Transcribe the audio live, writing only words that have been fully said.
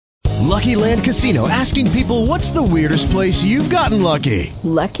Lucky Land Casino, asking people, what's the weirdest place you've gotten lucky?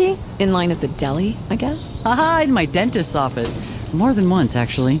 Lucky? In line at the deli, I guess? Aha, in my dentist's office. More than once,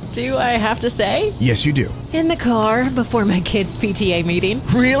 actually. Do I have to say? Yes, you do. In the car before my kids' PTA meeting.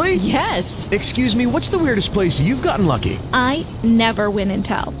 Really? Yes. Excuse me, what's the weirdest place you've gotten lucky? I never win and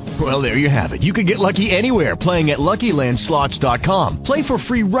tell. Well, there you have it. You can get lucky anywhere, playing at LuckyLandSlots.com. Play for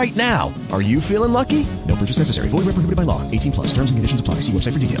free right now. Are you feeling lucky? No purchase necessary. Void where prohibited by law. 18 plus. Terms and conditions apply. See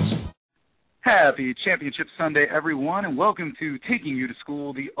website for details. Happy Championship Sunday, everyone, and welcome to Taking You to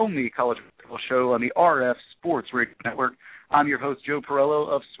School, the only college football show on the RF Sports Radio Network. I'm your host, Joe Parello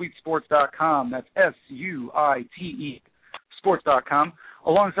of SuiteSports.com. That's SUITE Sports.com.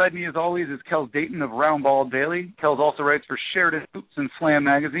 Alongside me, as always, is Kels Dayton of Roundball Daily. Kels also writes for Sheridan Hoops and Slam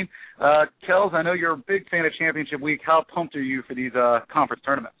Magazine. Kels, I know you're a big fan of Championship Week. How pumped are you for these conference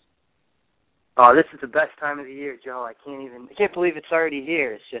tournaments? Oh, this is the best time of the year, Joe. I can't believe it's already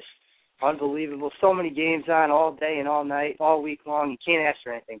here. It's just unbelievable. So many games on all day and all night, all week long. You can't ask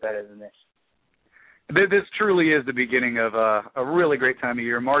for anything better than this. This truly is the beginning of a really great time of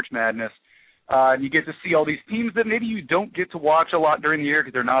year, March Madness. You get to see all these teams that maybe you don't get to watch a lot during the year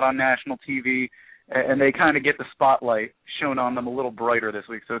because they're not on national TV, and they kind of get the spotlight shown on them a little brighter this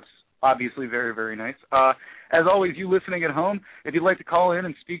week. So it's obviously very, very nice. As always, you listening at home, if you'd like to call in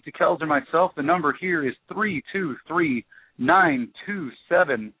and speak to Kels or myself, the number here is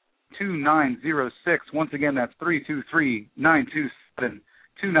 323-927-2906. Once again, that's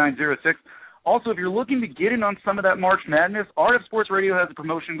 323-927-2906. Also, if you're looking to get in on some of that March Madness, RF Sports Radio has a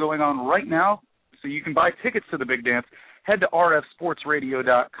promotion going on right now, so you can buy tickets to the big dance. Head to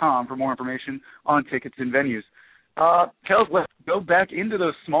rfsportsradio.com for more information on tickets and venues. Kels, let's go back into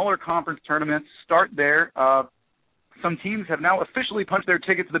those smaller conference tournaments. Start there. Some teams have now officially punched their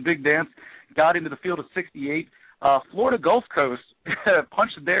ticket to the big dance, got into the field of 68. Florida Gulf Coast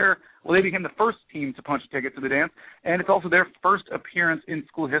punched they became the first team to punch a ticket to the dance, and it's also their first appearance in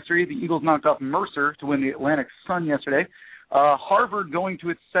school history. The Eagles knocked off Mercer to win the Atlantic Sun yesterday. Harvard going to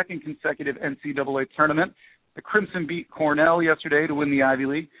its second consecutive NCAA tournament. The Crimson beat Cornell yesterday to win the Ivy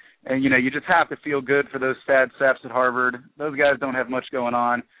League. And, you just have to feel good for those sad saps at Harvard. Those guys don't have much going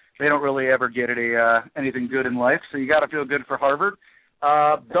on. They don't really ever get anything good in life, so you got to feel good for Harvard.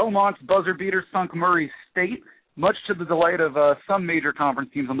 Belmont's buzzer beater sunk Murray State, much to the delight of some major conference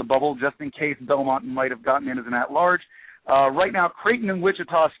teams on the bubble, just in case Belmont might have gotten in as an at-large. Right now, Creighton and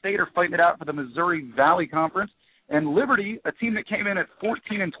Wichita State are fighting it out for the Missouri Valley Conference. And Liberty, a team that came in at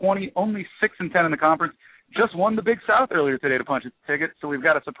 14-20, only 6-10 in the conference, just won the Big South earlier today to punch its ticket, so we've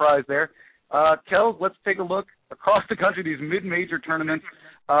got a surprise there. Kels, let's take a look across the country, these mid-major tournaments.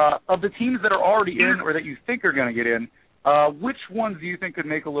 Of the teams that are already in or that you think are going to get in, which ones do you think could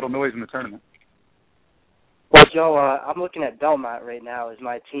make a little noise in the tournament? Well, Joe, I'm looking at Belmont right now as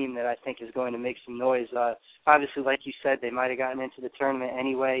my team that I think is going to make some noise. Obviously, like you said, they might have gotten into the tournament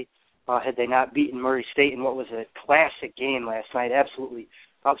anyway had they not beaten Murray State in what was a classic game last night. Absolutely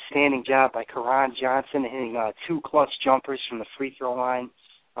outstanding job by Karan Johnson, hitting two clutch jumpers from the free throw line.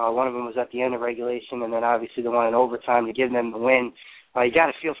 One of them was at the end of regulation, and then obviously the one in overtime to give them the win. You got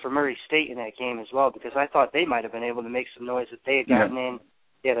to feel for Murray State in that game as well, because I thought they might have been able to make some noise if they had gotten in.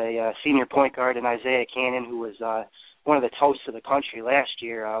 They had a senior point guard in Isaiah Cannon, who was one of the toasts of the country last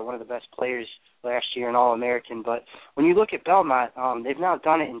year, one of the best players last year, an All-American. But when you look at Belmont, they've now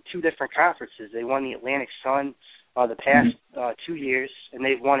done it in two different conferences. They won the Atlantic Sun the past 2 years, and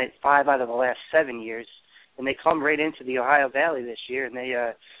they've won it 5 out of the last 7 years. And they come right into the Ohio Valley this year, and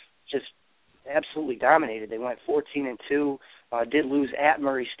they just absolutely dominated. They went 14-2, did lose at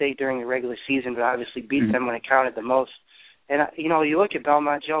Murray State during the regular season, but obviously beat them when it counted the most. And, you look at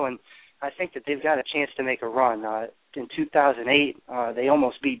Belmont, Joe, and I think that they've got a chance to make a run. In 2008, they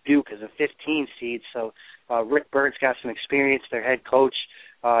almost beat Duke as a 15 seed, so Rick Bird's got some experience, their head coach.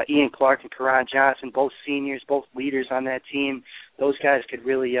 Ian Clark and Karan Johnson, both seniors, both leaders on that team. Those guys could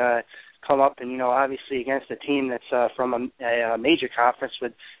really come up and, obviously against a team that's from a major conference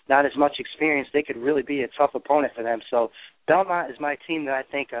with not as much experience, they could really be a tough opponent for them. So Belmont is my team that I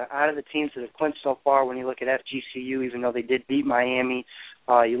think out of the teams that have clinched so far, when you look at FGCU, even though they did beat Miami,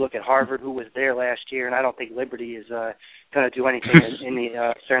 you look at Harvard, who was there last year, and I don't think Liberty is going to do anything in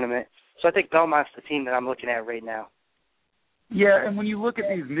the tournament. So I think Belmont's the team that I'm looking at right now. Yeah, and when you look at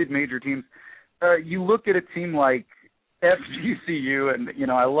these mid-major teams, you look at a team like FGCU, and,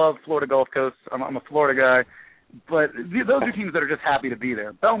 I love Florida Gulf Coast. I'm a Florida guy. But those are teams that are just happy to be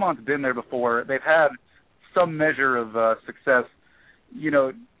there. Belmont's been there before. They've had some measure of success.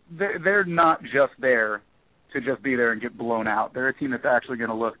 They're not just there to just be there and get blown out. They're a team that's actually going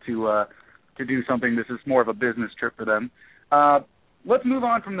to look to do something. This is more of a business trip for them. let's move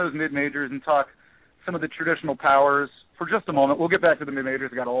on from those mid-majors and talk some of the traditional powers for just a moment. We'll get back to the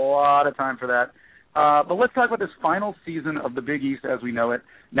mid-majors. We've got a lot of time for that. But let's talk about this final season of the Big East as we know it.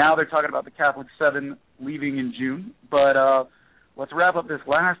 Now they're talking about the Catholic Seven leaving in June. But let's wrap up this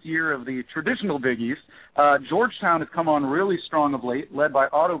last year of the traditional Big East. Georgetown has come on really strong of late, led by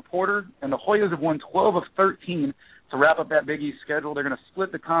Otto Porter, and the Hoyas have won 12 of 13 to wrap up that Big East schedule. They're going to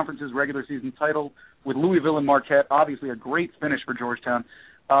split the conference's regular season title with Louisville and Marquette. Obviously a great finish for Georgetown.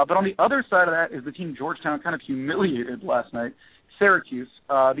 But on the other side of that is the team Georgetown kind of humiliated last night, Syracuse.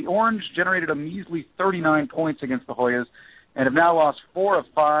 The Orange generated a measly 39 points against the Hoyas and have now lost 4 of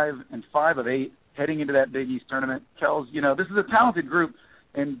 5 and 5 of 8 heading into that Big East tournament. Kels, this is a talented group,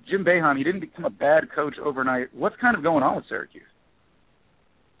 and Jim Boeheim, he didn't become a bad coach overnight. What's kind of going on with Syracuse?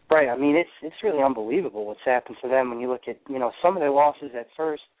 Right. I mean, it's really unbelievable what's happened to them when you look at, some of their losses at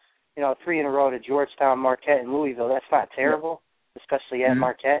first, 3 in a row to Georgetown, Marquette, and Louisville. That's not terrible, especially at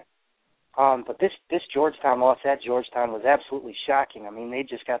Marquette. But this Georgetown loss at Georgetown was absolutely shocking. I mean, they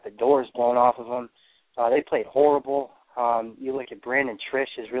just got the doors blown off of them. They played horrible. You look at Brandon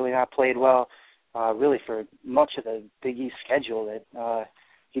Trish has really not played well, really for much of the Big East schedule that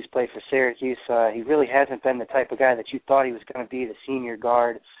he's played for Syracuse. He really hasn't been the type of guy that you thought he was going to be, the senior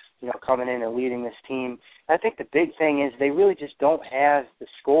guard, coming in and leading this team. I think the big thing is they really just don't have the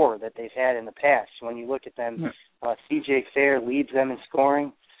score that they've had in the past. When you look at them, C.J. Fair leads them in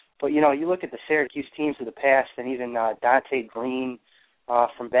scoring. But, you look at the Syracuse teams of the past and even Dante Green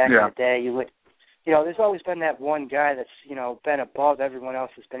from back in the day. You look, there's always been that one guy that's, been above everyone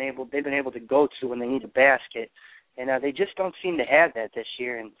else they've been able to go to when they need a basket. And they just don't seem to have that this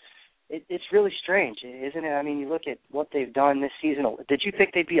year. And it's really strange, isn't it? I mean, you look at what they've done this season. Did you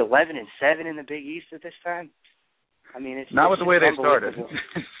think they'd be 11-7 in the Big East at this time? I mean, it's not with the way they started.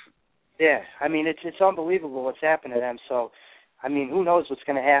 Yeah, I mean, it's unbelievable what's happened to them. So, I mean, who knows what's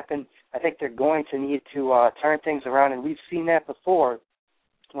going to happen? I think they're going to need to turn things around, and we've seen that before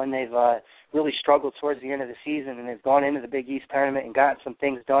when they've really struggled towards the end of the season, and they've gone into the Big East tournament and gotten some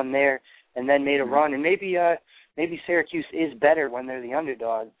things done there, and then made a run. And maybe Syracuse is better when they're the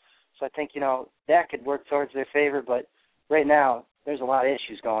underdog. So I think, that could work towards their favor. But right now, there's a lot of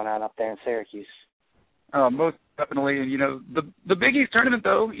issues going on up there in Syracuse. Most definitely. And, the Big East tournament,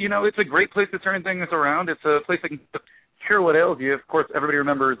 though, it's a great place to turn things around. It's a place that can cure what ails you. Of course, everybody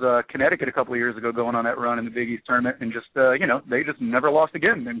remembers Connecticut a couple of years ago going on that run in the Big East tournament and just, they just never lost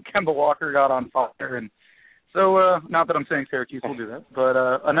again. And Kemba Walker got on fire. And so, not that I'm saying Syracuse will do that, but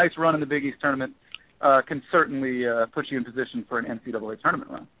a nice run in the Big East tournament can certainly put you in position for an NCAA tournament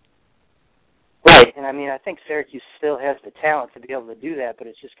run. Right, and I mean, I think Syracuse still has the talent to be able to do that, but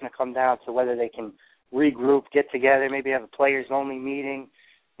it's just going to come down to whether they can regroup, get together, maybe have a players-only meeting,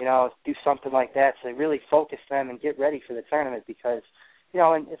 do something like that to really focus them and get ready for the tournament because,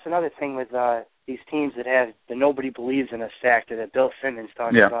 and it's another thing with these teams that have the nobody believes in us factor that Bill Simmons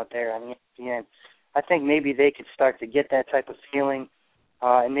talked about there on ESPN. I think maybe they could start to get that type of feeling,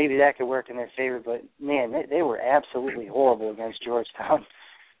 and maybe that could work in their favor, but, man, they were absolutely horrible against Georgetown.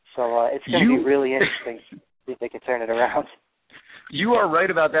 So it's going to be really interesting if they can turn it around. You are right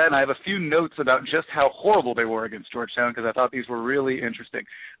about that, and I have a few notes about just how horrible they were against Georgetown because I thought these were really interesting.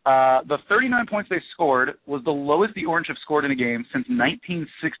 The 39 points they scored was the lowest the Orange have scored in a game since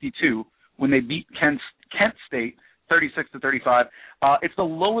 1962 when they beat Kent State 36-35. It's the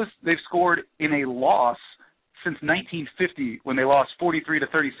lowest they've scored in a loss since 1950 when they lost 43-36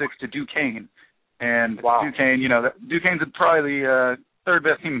 to Duquesne. And Duquesne, Duquesne's probably the third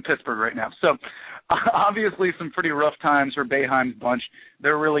best team in Pittsburgh right now. So obviously some pretty rough times for Boeheim's bunch.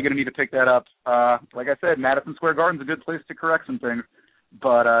 They're really going to need to pick that up. Like I said, Madison Square Garden's a good place to correct some things,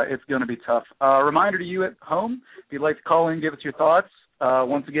 but it's going to be tough. Reminder to you at home, if you'd like to call in, give us your thoughts.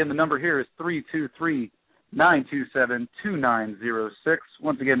 Once again, the number here is 323-927-2906.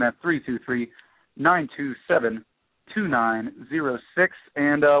 Once again, that's 323-927-2906.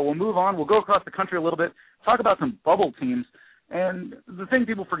 And we'll move on. We'll go across the country a little bit, talk about some bubble teams. And the thing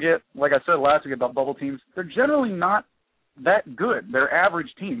people forget, like I said last week about bubble teams, they're generally not that good. They're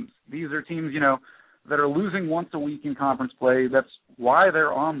average teams. These are teams, that are losing once a week in conference play. That's why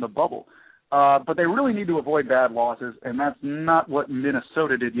they're on the bubble. But they really need to avoid bad losses, and that's not what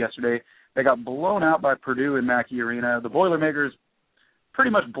Minnesota did yesterday. They got blown out by Purdue in Mackey Arena. The Boilermakers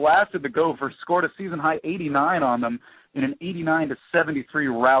pretty much blasted the Gophers, scored a season-high 89 on them in an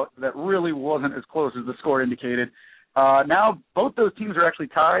 89-73 rout that really wasn't as close as the score indicated. Now both those teams are actually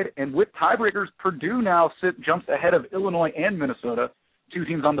tied, and with tiebreakers, Purdue now jumps ahead of Illinois and Minnesota, two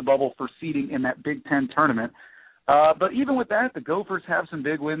teams on the bubble for seeding in that Big Ten tournament. But even with that, the Gophers have some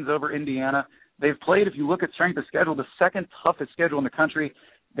big wins over Indiana. They've played, if you look at strength of schedule, the second toughest schedule in the country.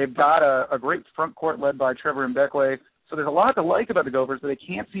 They've got a great front court led by Trevor Mbekwe. So there's a lot to like about the Gophers, but they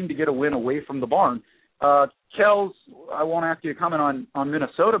can't seem to get a win away from the barn. Kels, I won't ask you to comment on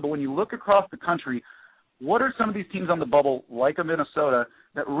Minnesota, but when you look across the country, what are some of these teams on the bubble, like a Minnesota,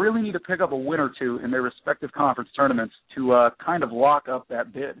 that really need to pick up a win or two in their respective conference tournaments to kind of lock up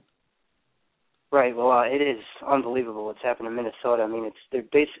that bid? Right. Well, it is unbelievable what's happened in Minnesota. I mean, they're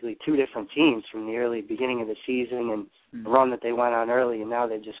basically two different teams from the early beginning of the season and the run that they went on early, and now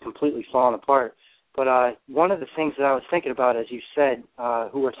they've just completely fallen apart. But one of the things that I was thinking about, as you said,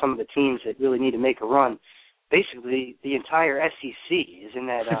 who are some of the teams that really need to make a run, basically the entire SEC is in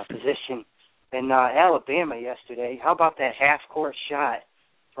that position. And Alabama yesterday, how about that half-court shot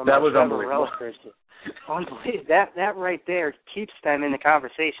from that was Trevor unbelievable. Unbelievable. That right there keeps them in the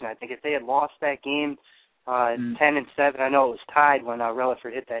conversation. I think if they had lost that game 10-7, I know it was tied when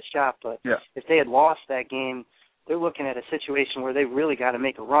Relaford hit that shot, but if they had lost that game, they're looking at a situation where they really got to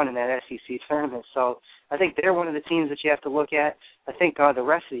make a run in that SEC tournament. So I think they're one of the teams that you have to look at. I think the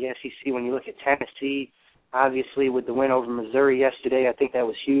rest of the SEC, when you look at Tennessee, obviously with the win over Missouri yesterday, I think that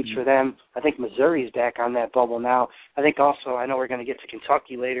was huge for them. I think Missouri's back on that bubble now. I think also, I know we're going to get to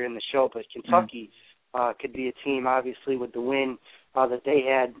Kentucky later in the show, but Kentucky could be a team, obviously, with the win that they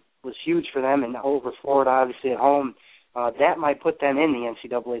had was huge for them, and over Florida, obviously, at home. That might put them in the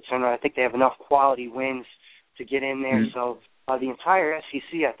NCAA tournament. I think they have enough quality wins to get in there. So the entire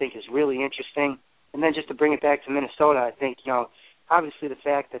SEC, I think, is really interesting. And then just to bring it back to Minnesota, I think, obviously the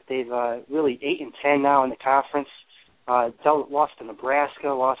fact that they've really 8-10 now in the conference, lost to Nebraska,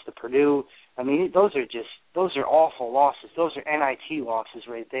 lost to Purdue. I mean, those are awful losses. Those are NIT losses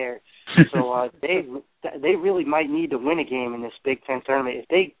right there. So they really might need to win a game in this Big Ten tournament. If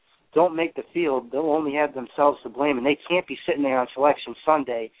they don't make the field, they'll only have themselves to blame, and they can't be sitting there on Selection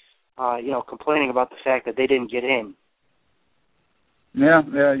Sunday, complaining about the fact that they didn't get in. Yeah,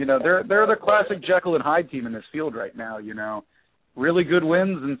 they're the classic Jekyll and Hyde team in this field right now. Really good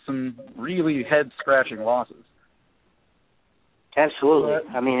wins and some really head-scratching losses. Absolutely.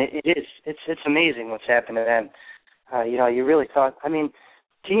 I mean, it's amazing what's happened to them. You really thought,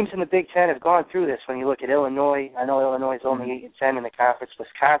 teams in the Big Ten have gone through this. When you look at Illinois, I know Illinois is only 8-10 in the conference.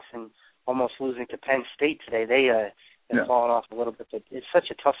 Wisconsin almost losing to Penn State today. They have fallen off a little bit, but it's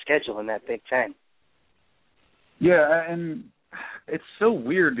such a tough schedule in that Big Ten. Yeah, and it's so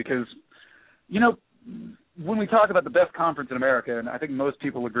weird because, when we talk about the best conference in America, and I think most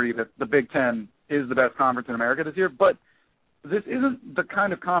people agree that the Big Ten is the best conference in America this year, but this isn't the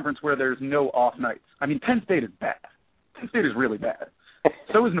kind of conference where there's no off nights. Penn State is bad. Penn State is really bad.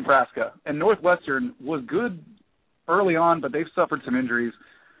 So is Nebraska. And Northwestern was good early on, but they've suffered some injuries.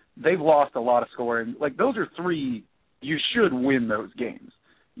 They've lost a lot of scoring. Those are three, you should win those games.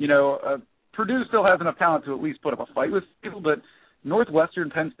 Purdue still has enough talent to at least put up a fight with people, but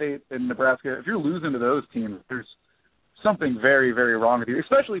Northwestern, Penn State, and Nebraska, if you're losing to those teams, there's something very, very wrong with you,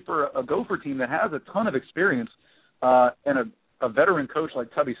 especially for a Gopher team that has a ton of experience and a veteran coach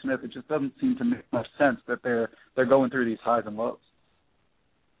like Tubby Smith. It just doesn't seem to make much sense that they're going through these highs and lows.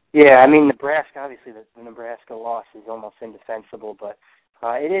 Yeah, Nebraska, obviously the Nebraska loss is almost indefensible, but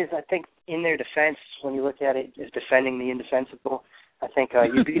it is, I think, in their defense, when you look at it, is defending the indefensible. I think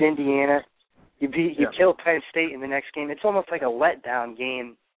you beat Indiana. You kill Penn State in the next game. It's almost like a letdown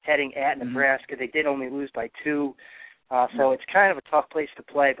game heading at Nebraska. They did only lose by 2, so it's kind of a tough place to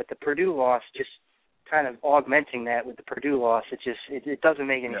play. But the Purdue loss, just kind of augmenting that with the Purdue loss, it doesn't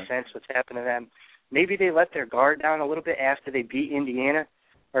make any sense what's happened to them. Maybe they let their guard down a little bit after they beat Indiana,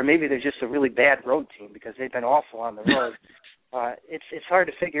 or maybe they're just a really bad road team because they've been awful on the road. It's hard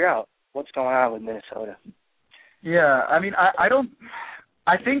to figure out what's going on with Minnesota. Yeah,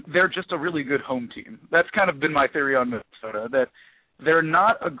 I think they're just a really good home team. That's kind of been my theory on Minnesota, that they're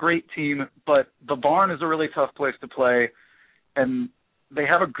not a great team, but the barn is a really tough place to play, and they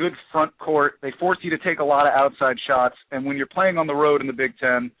have a good front court. They force you to take a lot of outside shots, and when you're playing on the road in the Big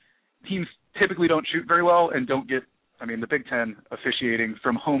Ten, teams typically don't shoot very well and don't get – the Big Ten officiating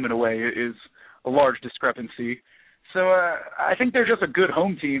from home and away is a large discrepancy. So I think they're just a good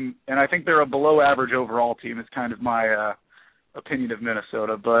home team, and I think they're a below-average overall team is kind of my opinion of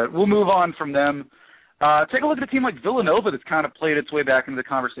Minnesota. But we'll move on from them. Take a look at a team like Villanova that's kind of played its way back into the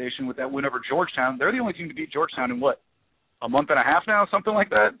conversation with that win over Georgetown. They're the only team to beat Georgetown in, a month and a half now, something like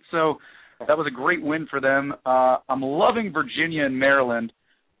that? So that was a great win for them. I'm loving Virginia and Maryland.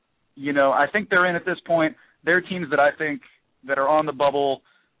 I think they're in at this point. They're teams that I think that are on the bubble.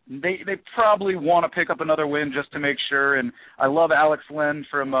 They probably want to pick up another win just to make sure. And I love Alex Len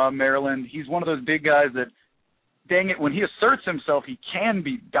from Maryland. He's one of those big guys that dang it, when he asserts himself, he can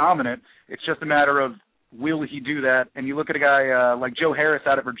be dominant. It's just a matter of will he do that? And you look at a guy like Joe Harris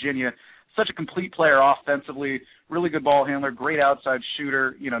out of Virginia, such a complete player offensively, really good ball handler, great outside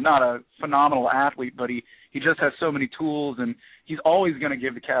shooter, not a phenomenal athlete, but he just has so many tools, and he's always going to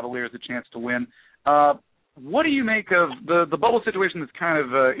give the Cavaliers a chance to win. What do you make of the bubble situation that's kind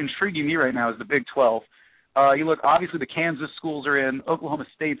of intriguing me right now is the Big 12? You look, obviously the Kansas schools are in, Oklahoma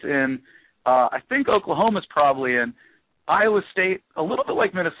State's in, I think Oklahoma's probably in, Iowa State, a little bit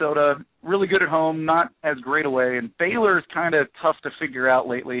like Minnesota, really good at home, not as great away, and Baylor's kind of tough to figure out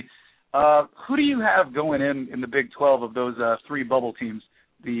lately. Who do you have going in the Big 12 of those three bubble teams,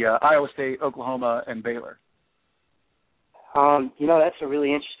 the Iowa State, Oklahoma, and Baylor? That's a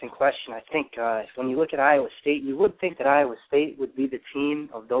really interesting question. I think when you look at Iowa State, you would think that Iowa State would be the team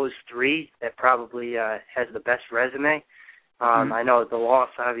of those three that probably has the best resume. I know the loss,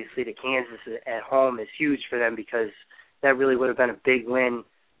 obviously, to Kansas at home is huge for them because that really would have been a big win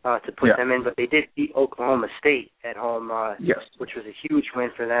to put them in. But they did beat Oklahoma State at home, which was a huge win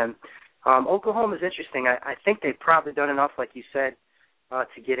for them. Oklahoma's interesting. I think they've probably done enough, like you said,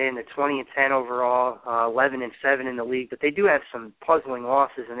 to get in. They're 20-10 overall, 11-7 in the league. But they do have some puzzling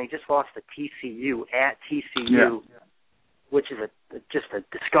losses, and they just lost to TCU at TCU, which is just a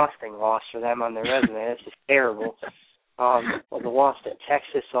disgusting loss for them on their resume. That's just terrible. The loss to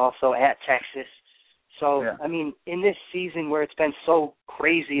Texas also, at Texas. So, I mean, in this season where it's been so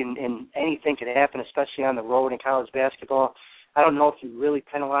crazy and anything could happen, especially on the road in college basketball, I don't know if you really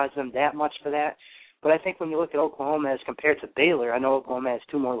penalize them that much for that. But I think when you look at Oklahoma as compared to Baylor, I know Oklahoma has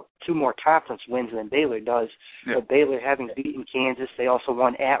two more conference wins than Baylor does. Yeah. But Baylor having beaten Kansas, they also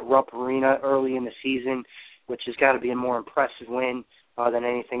won at Rupp Arena early in the season, which has got to be a more impressive win than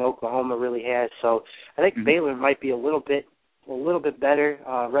anything Oklahoma really has. So I think Baylor might be a little bit better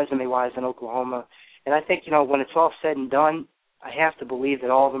resume-wise than Oklahoma. And I think, when it's all said and done, I have to believe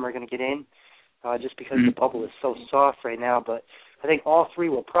that all of them are going to get in just because the bubble is so soft right now. But I think all three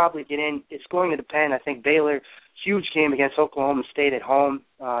will probably get in. It's going to depend. I think Baylor, huge game against Oklahoma State at home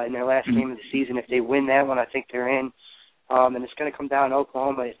in their last game of the season. If they win that one, I think they're in. And it's going to come down to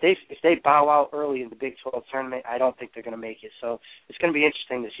Oklahoma. If they bow out early in the Big 12 tournament, I don't think they're going to make it. So it's going to be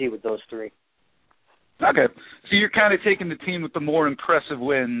interesting to see with those three. Okay. So you're kind of taking the team with the more impressive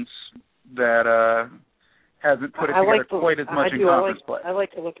wins that hasn't put it together quite as much in conference play. I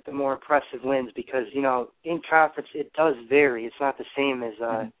like to look at the more impressive wins because, in conference it does vary. It's not the same as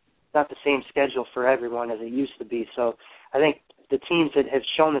not the same schedule for everyone as it used to be. So I think the teams that have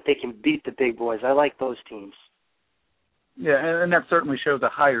shown that they can beat the big boys, I like those teams. Yeah, and that certainly shows a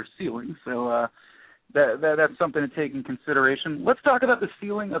higher ceiling. So that's something to take in consideration. Let's talk about the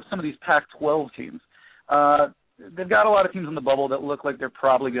ceiling of some of these Pac-12 teams. They've got a lot of teams in the bubble that look like they're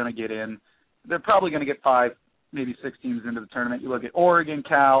probably going to get in. They're probably going to get 5, maybe 6 teams into the tournament. You look at Oregon,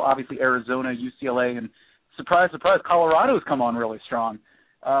 Cal, obviously Arizona, UCLA, and surprise, surprise, Colorado's come on really strong.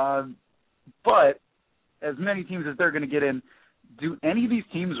 But as many teams as they're going to get in, do any of these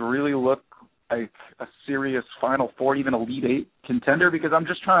teams really look like a serious Final Four, even Elite Eight contender? Because I'm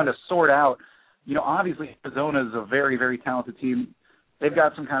just trying to sort out, obviously Arizona is a very, very talented team. They've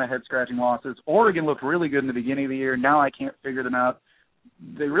got some kind of head-scratching losses. Oregon looked really good in the beginning of the year. Now I can't figure them out.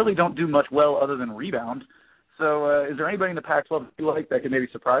 They really don't do much well other than rebound. So is there anybody in the Pac-12 you like that can maybe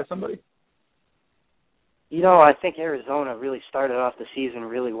surprise somebody? I think Arizona really started off the season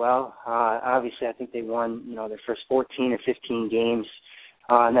really well. Obviously, I think they won, their first 14 or 15 games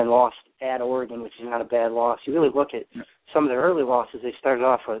and then lost at Oregon, which is not a bad loss. You really look at some of their early losses, they started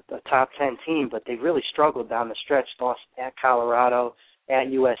off with a top 10 team, but they really struggled down the stretch, lost at Colorado, at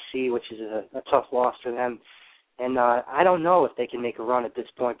USC, which is a tough loss for them. And I don't know if they can make a run at this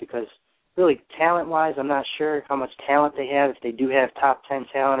point because really talent-wise, I'm not sure how much talent they have, if they do have top 10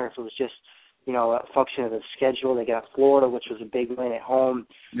 talent or if it was just, a function of the schedule. They got Florida, which was a big win at home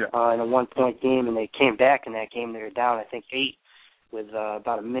in a one-point game, and they came back in that game. They were down, I think, 8 with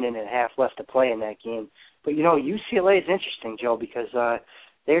about a minute and a half left to play in that game. But, UCLA is interesting, Joe, because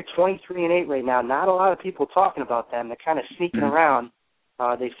they're 23-8 right now. Not a lot of people talking about them. They're kind of sneaking around.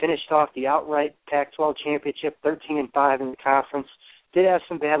 They finished off the outright Pac-12 championship, 13-5 in the conference. Did have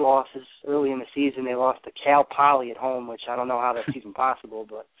some bad losses early in the season. They lost to Cal Poly at home, which I don't know how that's even possible.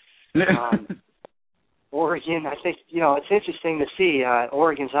 But Oregon, I think, it's interesting to see.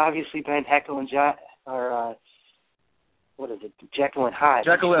 Oregon's obviously been Jekyll and Hyde.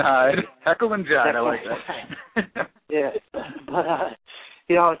 Jekyll and Hyde. Jekyll and Hyde, I like that. Yeah. But,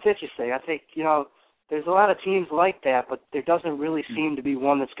 it's interesting. I think, there's a lot of teams like that, but there doesn't really seem to be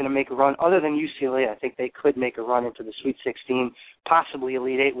one that's going to make a run. Other than UCLA, I think they could make a run into the Sweet 16, possibly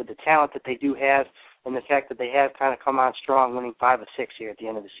Elite 8 with the talent that they do have. and the fact that they have kind of come on strong, winning 5 of 6 here at the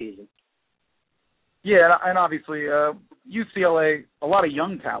end of the season. Yeah, and obviously UCLA, a lot of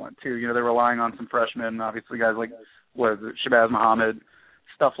young talent too. You know, they're relying on some freshmen, obviously guys like Shabazz Muhammad,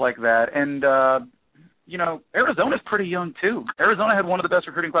 stuff like that. And you know, Arizona's pretty young too. Arizona had one of the best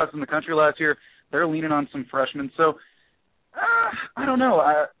recruiting classes in the country last year. They're leaning on some freshmen. So I don't know.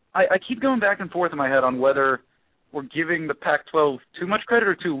 I keep going back and forth in my head on whether we're giving the Pac-12 too much credit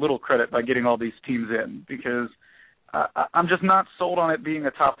or too little credit by getting all these teams in, because I'm just not sold on it being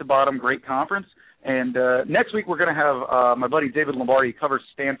a top-to-bottom great conference. And next week we're going to have my buddy David Lombardi covers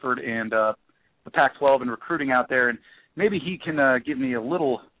Stanford and the Pac-12 and recruiting out there, and maybe he can give me a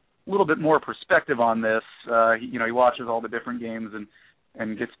little bit more perspective on this. He watches all the different games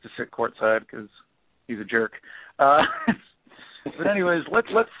and gets to sit courtside because he's a jerk. But anyways, let's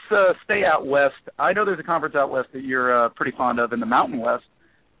stay out west. I know there's a conference out west that you're pretty fond of in the Mountain West.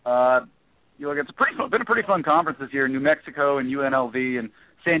 It's been a pretty fun conference this year. New Mexico and UNLV and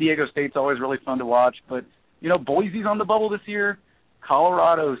San Diego State's always really fun to watch. But, you know, Boise's on the bubble this year.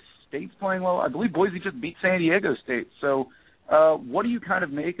 Colorado State's playing well. I believe Boise just beat San Diego State. So what do you kind of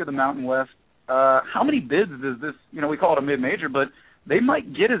make of the Mountain West? How many bids does this, we call it a mid-major, but they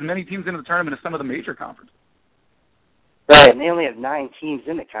might get as many teams into the tournament as some of the major conferences. Right, and they only have 9 teams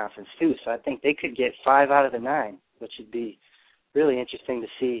in the conference, too, so I think they could get 5 out of the 9, which would be really interesting to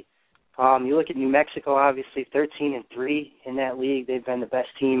see. You look at New Mexico, obviously, 13-3 in that league. They've been the best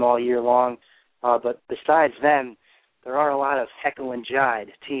team all year long. But besides them, there are a lot of heckle and jive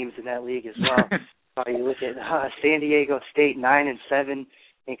teams in that league as well. You look at San Diego State, 9-7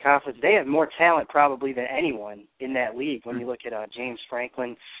 in conference. They have more talent probably than anyone in that league. When you look at James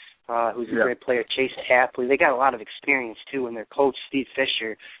Franklin, who's a great player, Chase Tapley. They got a lot of experience, too, and their coach, Steve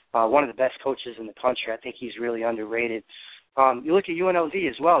Fisher, one of the best coaches in the country. I think he's really underrated. You look at UNLV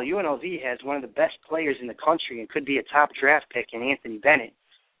as well. UNLV has one of the best players in the country and could be a top draft pick in Anthony Bennett.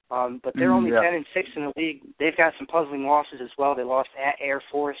 But they're only 10-6 in the league. They've got some puzzling losses as well. They lost at Air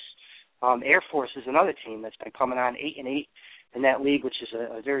Force. Air Force is another team that's been coming on 8-8 in that league, which is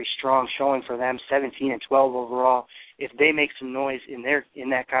a very strong showing for them, 17-12 overall. If they make some noise in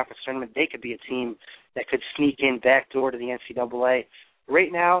that conference tournament, they could be a team that could sneak in backdoor to the NCAA.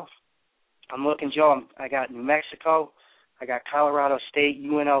 Right now, I'm looking, Joe, I got New Mexico, I got Colorado State,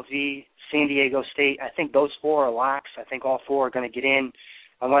 UNLV, San Diego State. I think those 4 are locks. I think all 4 are going to get in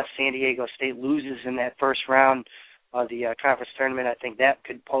unless San Diego State loses in that first round of the conference tournament. I think that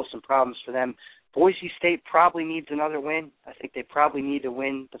could pose some problems for them. Boise State probably needs another win. I think they probably need to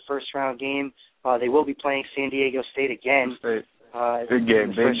win the first-round game. They will be playing San Diego State again. Big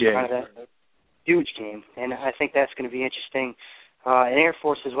game. Huge game, and I think that's going to be interesting. And Air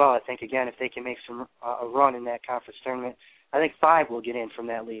Force as well, I think, again, if they can make a run in that conference tournament, I think 5 will get in from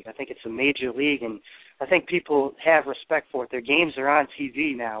that league. I think it's a major league, and I think people have respect for it. Their games are on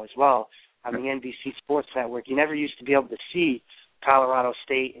TV now as well on the NBC Sports Network. You never used to be able to see Colorado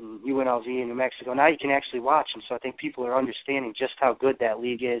State and UNLV and New Mexico. Now you can actually watch them, so I think people are understanding just how good that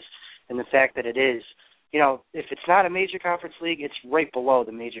league is and the fact that it is. If it's not a major conference league, it's right below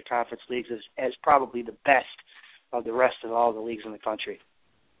the major conference leagues as probably the best of the rest of all the leagues in the country.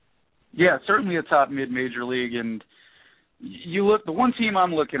 Yeah, certainly a top mid-major league. And you look, the one team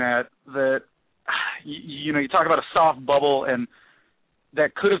I'm looking at that, you talk about a soft bubble, and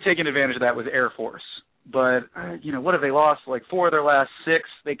that could have taken advantage of that was Air Force. But, what have they lost? Like 4 of their last 6.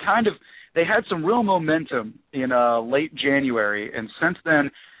 They had some real momentum in late January, and since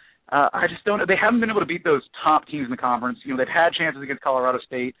then, I just don't. They haven't been able to beat those top teams in the conference. They've had chances against Colorado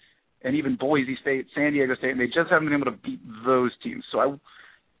State and even Boise State, San Diego State, and they just haven't been able to beat those teams. So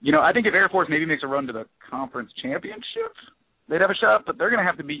I think if Air Force maybe makes a run to the conference championship, they'd have a shot. But they're going to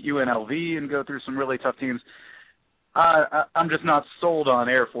have to beat UNLV and go through some really tough teams. I'm just not sold on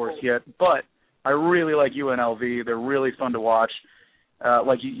Air Force yet, but I really like UNLV. They're really fun to watch.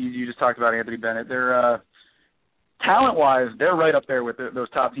 Like you just talked about Anthony Bennett. They're talent-wise, they're right up there with those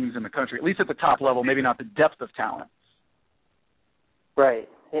top teams in the country, at least at the top level, maybe not the depth of talent. Right,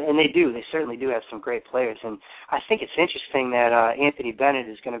 and they do. They certainly do have some great players. And I think it's interesting that Anthony Bennett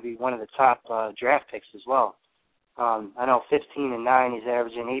is going to be one of the top draft picks as well. I know 15-9, he's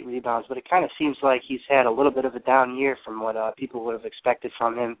averaging 8 rebounds, but it kind of seems like he's had a little bit of a down year from what people would have expected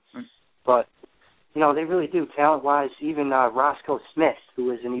from him. But they really do, talent-wise. Even Roscoe Smith,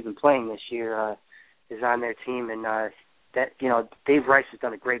 who isn't even playing this year, is on their team, and Dave Rice has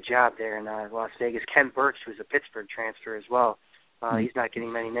done a great job there in Las Vegas. Ken Burks, who's a Pittsburgh transfer as well, he's not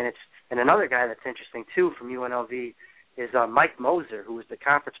getting many minutes. And another guy that's interesting too from UNLV is Mike Moser, who was the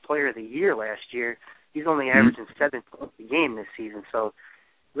Conference Player of the Year last year. He's only averaging 7 points a game this season, so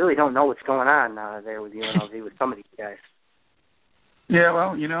really don't know what's going on there with UNLV with some of these guys. Yeah,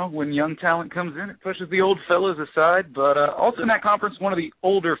 well, when young talent comes in, it pushes the old fellas aside. But also in that conference, one of the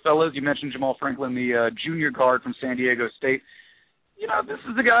older fellas, you mentioned Jamal Franklin, the junior guard from San Diego State. This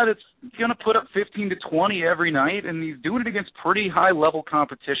is a guy that's going to put up 15 to 20 every night, and he's doing it against pretty high-level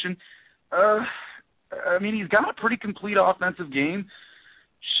competition. He's got a pretty complete offensive game.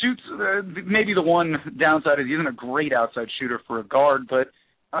 Shoots, maybe the one downside is he isn't a great outside shooter for a guard, but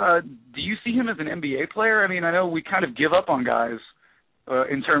do you see him as an NBA player? I know we kind of give up on guys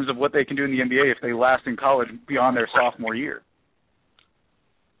in terms of what they can do in the NBA if they last in college beyond their sophomore year.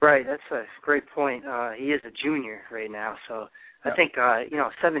 Right, that's a great point. He is a junior right now, so I think,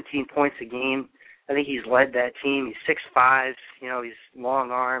 17 points a game. I think he's led that team. He's 6'5", he's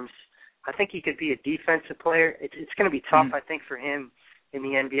long arms. I think he could be a defensive player. It's going to be tough, I think, for him in the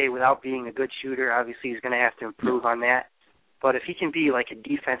NBA without being a good shooter. Obviously, he's going to have to improve on that. But if he can be like a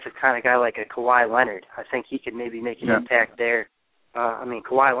defensive kind of guy like a Kawhi Leonard, I think he could maybe make an impact there.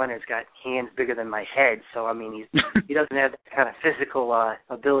 Kawhi Leonard's got hands bigger than my head, so, he doesn't have that kind of physical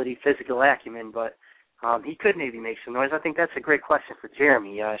ability, physical acumen, but he could maybe make some noise. I think that's a great question for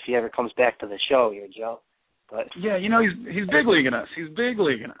Jeremy if he ever comes back to the show here, Joe. But yeah, he's big leaguing us. He's big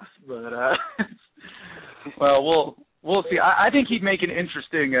leaguing us. But well, we'll see. I think he'd make an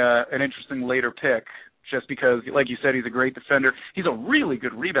interesting later pick, just because, like you said, he's a great defender. He's a really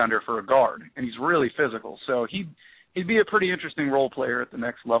good rebounder for a guard, and he's really physical. So he'd be a pretty interesting role player at the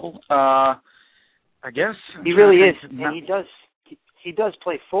next level. I guess he really is, and he does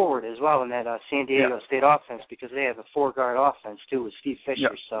play forward as well in that San Diego State offense, because they have a 4-guard offense too with Steve Fisher.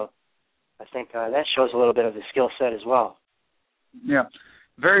 Yep. So I think that shows a little bit of his skill set as well. Yeah,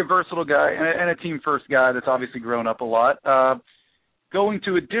 very versatile guy and a team-first guy that's obviously grown up a lot. Going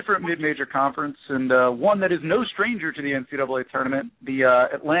to a different mid-major conference, and one that is no stranger to the NCAA tournament, the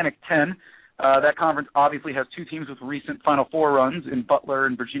Atlantic 10. That conference obviously has two teams with recent Final Four runs in Butler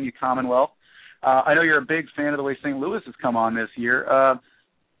and Virginia Commonwealth. I know you're a big fan of the way St. Louis has come on this year.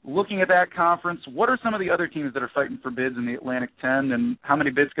 Looking at that conference, what are some of the other teams that are fighting for bids in the Atlantic 10, and how many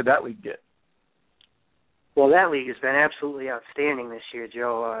bids could that league get? Well, that league has been absolutely outstanding this year,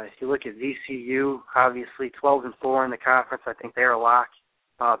 Joe. If you look at VCU, obviously 12-4 in the conference. I think they're a lock.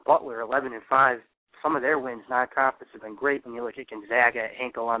 Butler, 11-5. Some of their wins non-conference have been great. When you look at Gonzaga at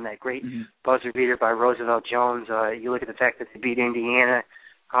Hinkle on that great buzzer beater by Roosevelt Jones, you look at the fact that they beat Indiana.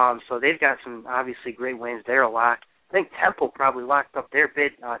 So they've got some obviously great wins. They're a lock. I think Temple probably locked up their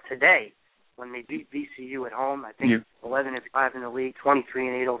bid today when they beat VCU at home. I think 11-5 in the league,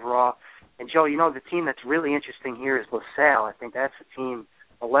 23-8 overall. And, Joe, the team that's really interesting here is LaSalle. I think that's a team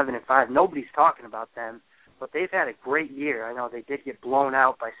 11-5. Nobody's talking about them, but they've had a great year. I know they did get blown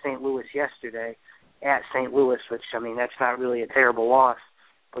out by St. Louis yesterday at St. Louis, which, that's not really a terrible loss.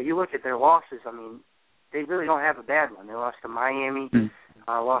 But you look at their losses, they really don't have a bad one. They lost to Miami,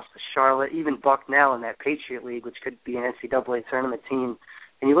 lost to Charlotte, even Bucknell in that Patriot League, which could be an NCAA tournament team.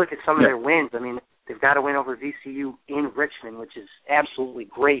 And you look at some of their wins, they've got a win over VCU in Richmond, which is absolutely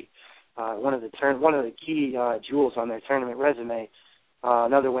great. One of the key jewels on their tournament resume.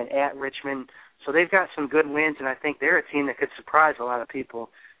 Another win at Richmond. So they've got some good wins, and I think they're a team that could surprise a lot of people.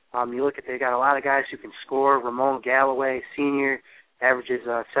 You look at, they've got a lot of guys who can score. Ramon Galloway, senior, averages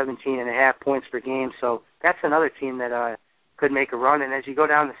 17.5 points per game. So that's another team that could make a run. And as you go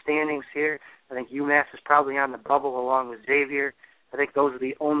down the standings here, I think UMass is probably on the bubble along with Xavier. I think those are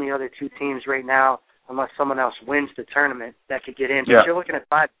the only other two teams right now, unless someone else wins the tournament, that could get in. But you're looking at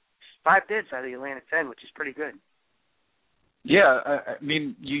five bids out of the Atlantic 10, which is pretty good. Yeah,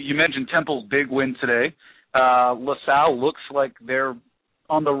 you mentioned Temple's big win today. LaSalle looks like they're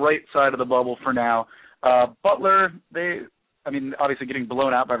on the right side of the bubble for now. Butler, obviously getting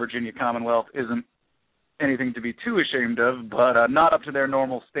blown out by Virginia Commonwealth isn't anything to be too ashamed of, but not up to their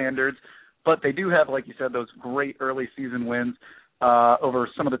normal standards. But they do have, like you said, those great early season wins over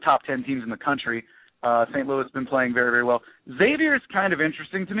some of the top 10 teams in the country. St. Louis has been playing very, very well. Xavier is kind of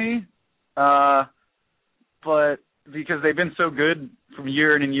interesting to me, but because they've been so good from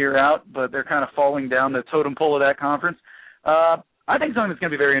year in and year out, but they're kind of falling down the totem pole of that conference. I think something that's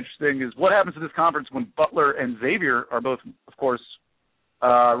going to be very interesting is what happens to this conference when Butler and Xavier are both, of course,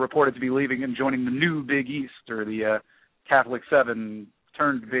 reported to be leaving and joining the new Big East, or the Catholic 7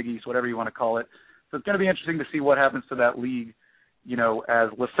 turned Big East, whatever you want to call it. So it's going to be interesting to see what happens to that league, as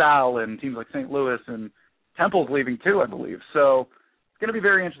LaSalle and teams like St. Louis and Temple's leaving too, I believe. So it's going to be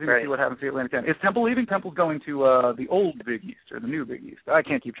very interesting to see what happens to the Atlantic 10. Is Temple leaving? Temple's going to the old Big East or the new Big East. I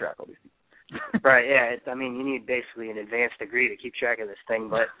can't keep track of these things. Right, yeah. You need basically an advanced degree to keep track of this thing.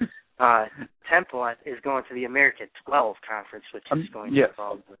 But Temple is going to the American 12 conference, which is going yes. to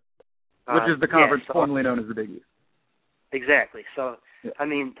involve. Which is the conference formerly known as the Big East. Exactly. So, yeah. I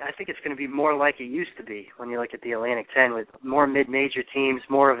mean, I think it's going to be more like it used to be when you look at the Atlantic 10 with more mid-major teams,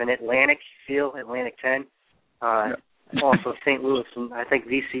 more of an Atlantic feel, Atlantic 10. Also, St. Louis and I think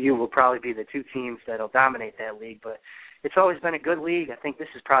VCU will probably be the two teams that will dominate that league. But it's always been a good league. I think this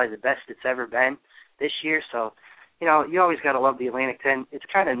is probably the best it's ever been this year. So, you know, you always got to love the Atlantic 10. It's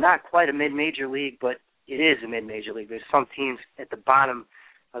kind of not quite a mid-major league, but it is a mid-major league. There's some teams at the bottom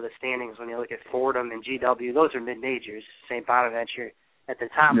of the standings when you look at Fordham and GW. Those are mid-majors. St. Bonaventure at the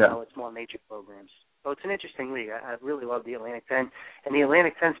top, though, it's more major programs. So it's an interesting league. I really love the Atlantic 10. And the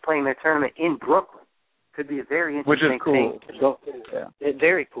Atlantic 10's playing their tournament in Brooklyn. Could be a very interesting thing. Which is cool. Yeah.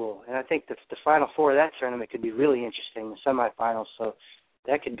 Very cool. And I think the Final Four of that tournament could be really interesting, the semifinals. So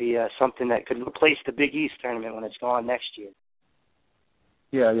that could be something that could replace the Big East tournament when it's gone next year.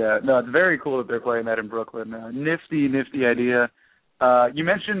 Yeah. No, it's very cool that they're playing that in Brooklyn. Nifty idea. You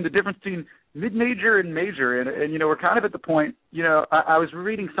mentioned the difference between mid-major and major, and you know, we're kind of at the point, you know, I was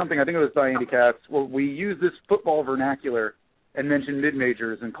reading something, I think it was by Andy Katz, where we use this football vernacular and mention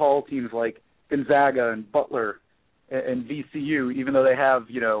mid-majors and call teams like Gonzaga and Butler and VCU, even though they have,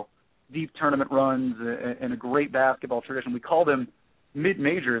 you know, deep tournament runs and a great basketball tradition, we call them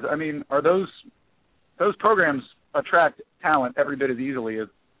mid-majors. I mean, are those programs attract talent every bit as easily as,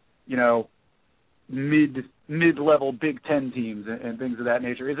 you know, mid-level Big Ten teams and things of that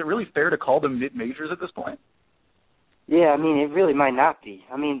nature? Is it really fair to call them mid-majors at this point? Yeah, I mean, it really might not be.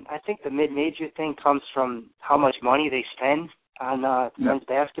 I mean, I think the mid-major thing comes from how much money they spend on men's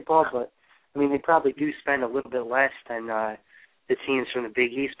basketball, but, I mean, they probably do spend a little bit less than the teams from the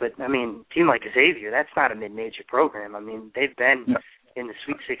Big East, but, I mean, a team like Xavier, that's not a mid-major program. I mean, they've been in the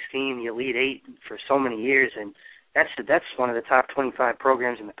Sweet 16, the Elite Eight for so many years, and that's one of the top 25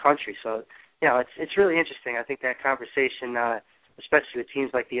 programs in the country, so you know, it's really interesting. I think that conversation, especially with teams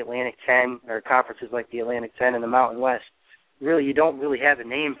like the Atlantic 10 or conferences like the Atlantic 10 and the Mountain West, really you don't really have a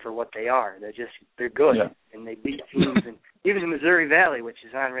name for what they are. They're good, and they beat teams. And even the Missouri Valley, which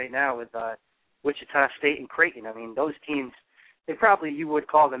is on right now with Wichita State and Creighton. I mean, those teams, you would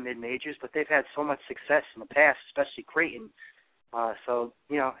call them mid-majors, but they've had so much success in the past, especially Creighton. So,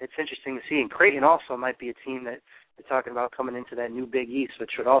 you know, it's interesting to see. And Creighton also might be a team that they're talking about coming into that new Big East,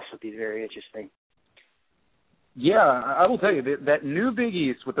 which would also be very interesting. Yeah, I will tell you, that new Big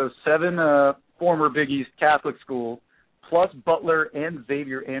East with those 7 former Big East Catholic schools, plus Butler and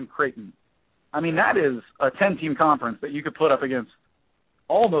Xavier and Creighton, I mean, that is a 10-team conference that you could put up against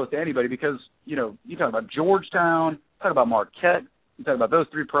almost anybody because, you know, you talk about Georgetown, talk about Marquette, you talk about those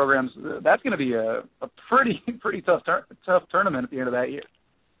 3 programs, that's going to be a pretty tough tournament at the end of that year.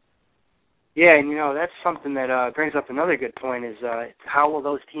 Yeah, and, you know, that's something that brings up another good point is how will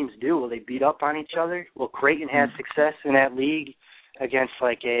those teams do? Will they beat up on each other? Will Creighton have success in that league against,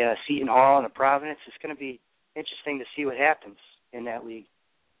 like, a Seton Hall and a Providence? It's going to be interesting to see what happens in that league.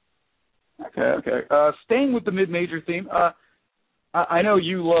 Okay. Staying with the mid-major theme, I know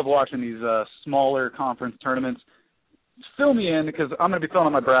you love watching these smaller conference tournaments. Fill me in because I'm going to be filling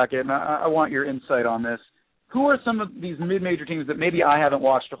out my bracket, and I want your insight on this. Who are some of these mid-major teams that maybe I haven't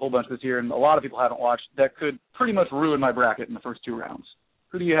watched a whole bunch this year and a lot of people haven't watched that could pretty much ruin my bracket in the first 2 rounds?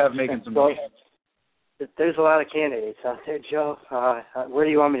 Who do you have making some noise? There's a lot of candidates out there, Joe. Where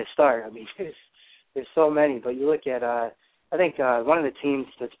do you want me to start? I mean, there's so many, but you look at, I think one of the teams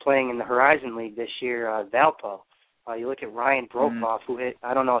that's playing in the Horizon League this year, Valpo. You look at Ryan Brokoff, who hit,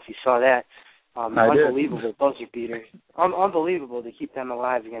 I don't know if you saw that, unbelievable buzzer beater. Unbelievable to keep them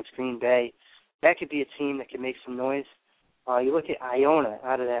alive against Green Bay. That could be a team that could make some noise. You look at Iona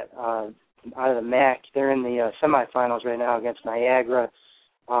out of the MAC. They're in the semifinals right now against Niagara.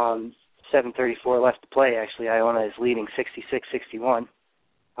 7:34 left to play, actually. Iona is leading 66-61.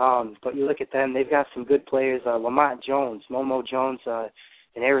 But you look at them, they've got some good players. Lamont Jones, Momo Jones, an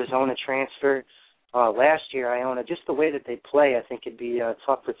Arizona transfer. Last year, Iona, just the way that they play, I think it'd be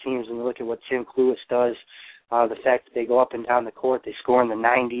tough for teams when you look at what Tim Cluis does. The fact that they go up and down the court, they score in the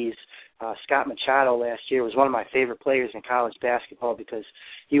 90s. Scott Machado last year was one of my favorite players in college basketball because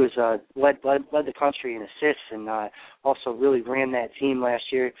he was led the country in assists and also really ran that team last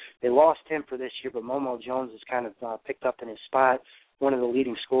year. They lost him for this year, but Momo Jones has kind of picked up in his spot. One of the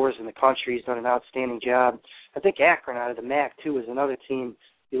leading scorers in the country. He's done an outstanding job. I think Akron out of the MAC, too, is another team.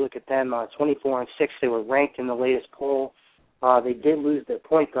 You look at them, 24-6. They were ranked in the latest poll. They did lose their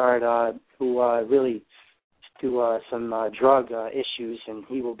point guard, who really to some drug issues, and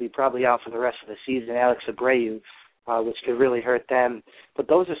he will be probably out for the rest of the season, Alex Abreu, which could really hurt them. But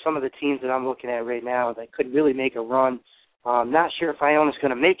those are some of the teams that I'm looking at right now that could really make a run. I'm not sure if Iona's going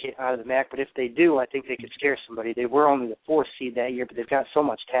to make it out of the MAC, but if they do, I think they could scare somebody. They were only the 4th seed that year, but they've got so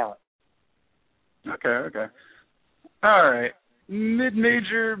much talent. Okay. All right.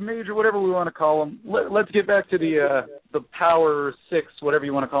 Mid-major, major, whatever we want to call them. Let's get back to the Power 6, whatever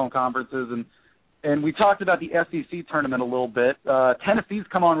you want to call them, conferences. And we talked about the SEC tournament a little bit. Tennessee's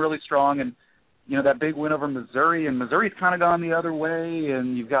come on really strong, and that big win over Missouri, and Missouri's kind of gone the other way,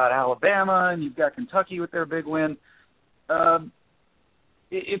 and you've got Alabama, and you've got Kentucky with their big win.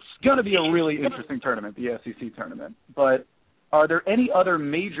 It's going to be a really interesting tournament, the SEC tournament. But are there any other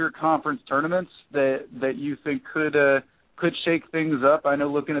major conference tournaments that you think could shake things up? I know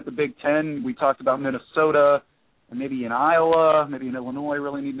looking at the Big Ten, we talked about Minnesota, and maybe in Iowa, maybe in Illinois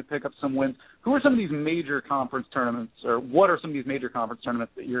really needing to pick up some wins. Who are some of these major conference tournaments, or what are some of these major conference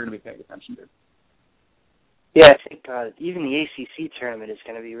tournaments that you're going to be paying attention to? Yeah, I think even the ACC tournament is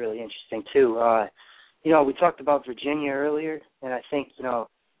going to be really interesting, too. We talked about Virginia earlier, and I think,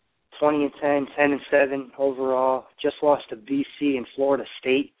 20-10, 10-7 overall, just lost to BC and Florida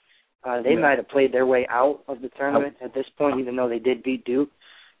State. They might have played their way out of the tournament at this point, even though they did beat Duke.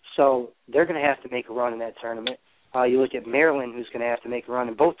 So they're going to have to make a run in that tournament. You look at Maryland, who's going to have to make a run,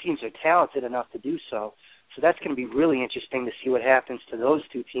 and both teams are talented enough to do so. So that's going to be really interesting to see what happens to those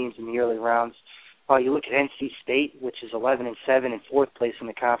two teams in the early rounds. You look at NC State, which is 11-7 in 4th place in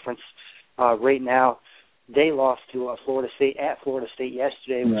the conference right now. They lost to Florida State at Florida State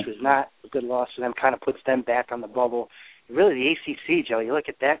yesterday, which was not a good loss for them, kind of puts them back on the bubble. Really, the ACC, Joe, you look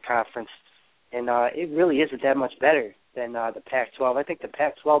at that conference, and it really isn't that much better than the Pac-12. I think the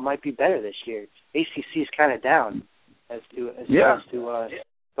Pac-12 might be better this year. ACC is kind of down as opposed to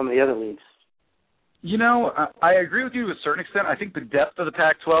some of the other leagues. I agree with you to a certain extent. I think the depth of the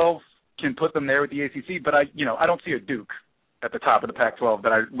Pac-12 can put them there with the ACC, but I don't see a Duke at the top of the Pac-12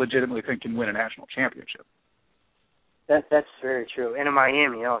 that I legitimately think can win a national championship. That's very true. And in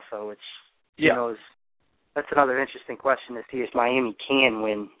Miami also, which, that's another interesting question to see if Miami can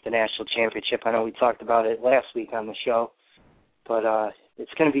win the national championship. I know we talked about it last week on the show, but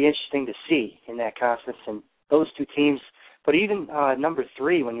it's going to be interesting to see in that conference and those two teams. But even number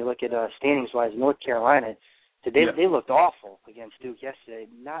 3, when you look at standings-wise, North Carolina, they looked awful against Duke yesterday,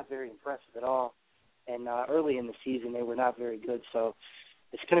 not very impressive at all. And early in the season, they were not very good. So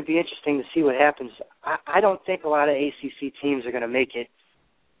it's going to be interesting to see what happens. I don't think a lot of ACC teams are going to make it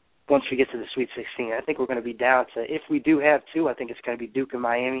once we get to the Sweet 16. I think we're going to be down to, if we do have 2, I think it's going to be Duke and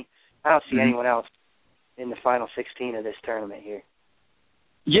Miami. I don't see anyone else in the final 16 of this tournament here.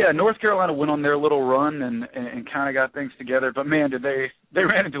 Yeah, North Carolina went on their little run and kind of got things together. But, man, did they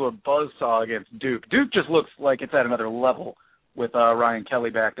ran into a buzzsaw against Duke. Duke just looks like it's at another level with Ryan Kelly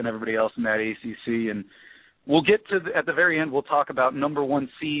back than everybody else in that ACC. And we'll get to, at the very end, we'll talk about number 1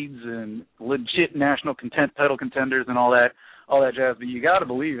 seeds and legit national title contenders and all that jazz. But you got to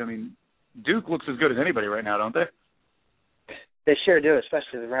believe, Duke looks as good as anybody right now, don't they? They sure do,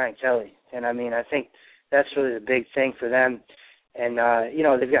 especially with Ryan Kelly. And, I think that's really the big thing for them. And,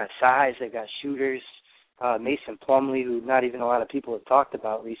 they've got size, they've got shooters. Mason Plumlee, who not even a lot of people have talked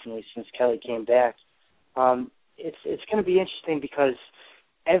about recently since Kelly came back. It's going to be interesting because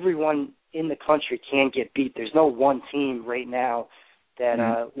everyone in the country can get beat. There's no one team right now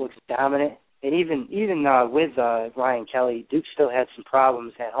that looks dominant. And even with Ryan Kelly, Duke still had some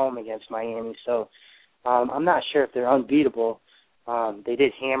problems at home against Miami. So I'm not sure if they're unbeatable. They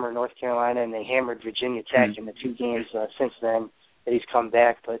did hammer North Carolina, and they hammered Virginia Tech in the 2 games since then that he's come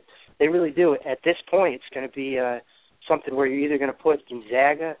back. But they really do. At this point, it's going to be something where you're either going to put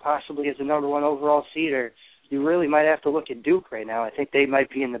Gonzaga possibly as the number 1 overall seed, or you really might have to look at Duke right now. I think they might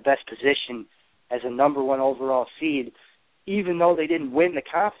be in the best position as a number 1 overall seed, even though they didn't win the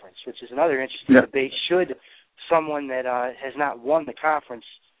conference, which is another interesting debate. Should someone that has not won the conference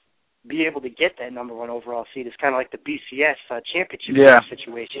be able to get that number 1 overall seed? It's kind of like the BCS championship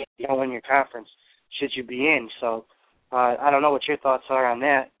situation. You don't win your conference, should you be in? So I don't know what your thoughts are on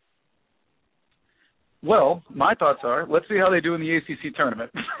that. Well, my thoughts are, let's see how they do in the ACC tournament.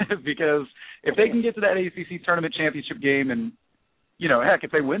 Because if they can get to that ACC tournament championship game and, heck,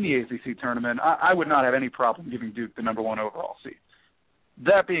 if they win the ACC tournament, I would not have any problem giving Duke the number 1 overall seed.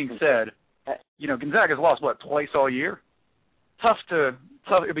 That being said, Gonzaga's lost, twice all year?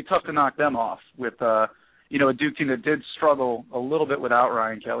 It'd be tough to knock them off with, a Duke team that did struggle a little bit without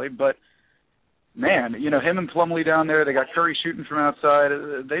Ryan Kelly. But, man, him and Plumlee down there, they got Curry shooting from outside.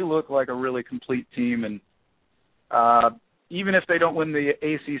 They look like a really complete team. And even if they don't win the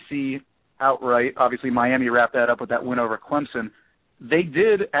ACC outright, obviously Miami wrapped that up with that win over Clemson. They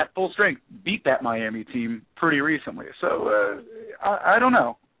did, at full strength, beat that Miami team pretty recently. So I don't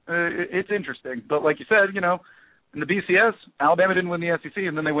know. It's interesting. But like you said, In the BCS, Alabama didn't win the SEC,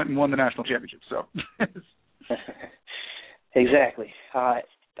 and then they went and won the national championship. So, exactly. I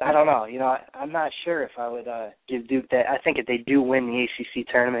don't know. I'm not sure if I would give Duke that. I think if they do win the ACC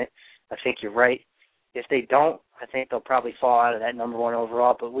tournament, I think you're right. If they don't, I think they'll probably fall out of that number one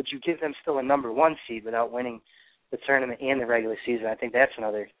overall. But would you give them still a number one seed without winning the tournament and the regular season? I think that's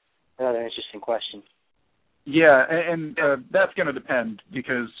another interesting question. Yeah, and that's going to depend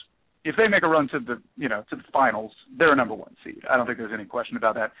because if they make a run to the finals, they're a number one seed. I don't think there's any question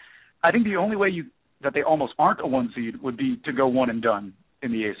about that. I think the only way that they almost aren't a one seed would be to go one and done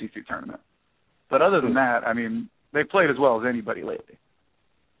in the ACC tournament. But other than that, I mean, they've played as well as anybody lately.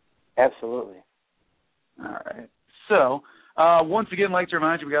 Absolutely. All right. So, once again, I'd like to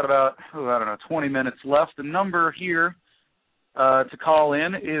remind you, we got about, 20 minutes left. The number here to call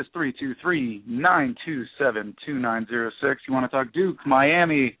in is 323-927-2906. You want to talk Duke,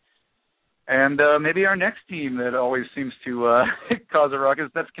 Miami, and maybe our next team that always seems to cause a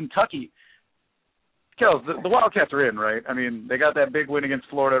ruckus, that's Kentucky. Kels, the Wildcats are in, right? I mean, they got that big win against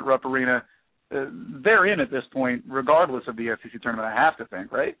Florida at Rupp Arena. They're in at this point, regardless of the SEC tournament, I have to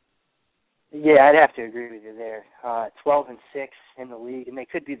think, right? Yeah, I'd have to agree with you there. 12-6 in the league, and they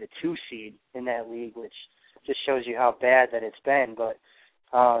could be the 2 seed in that league, which just shows you how bad that it's been. But,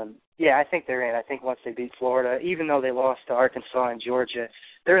 yeah, I think they're in. I think once they beat Florida, even though they lost to Arkansas and Georgia,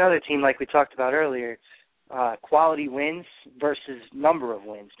 they're another team like we talked about earlier, quality wins versus number of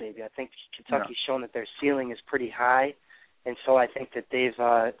wins maybe. I think Kentucky's shown that their ceiling is pretty high, and so I think that they've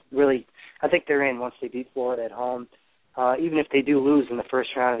I think they're in once they beat Florida at home. Even if they do lose in the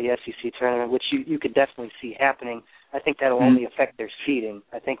first round of the SEC tournament, which you could definitely see happening, I think that'll only affect their seeding.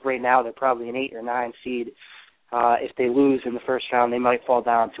 I think right now they're probably an 8 or 9 seed. If they lose in the first round, they might fall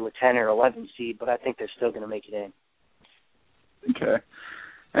down to a 10 or 11 seed, but I think they're still going to make it in. Okay.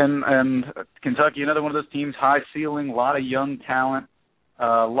 And Kentucky, another one of those teams, high ceiling, a lot of young talent,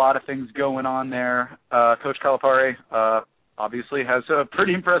 a lot of things going on there. Coach Calipari obviously has a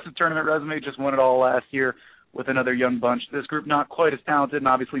pretty impressive tournament resume, just won it all last year with another young bunch. This group not quite as talented and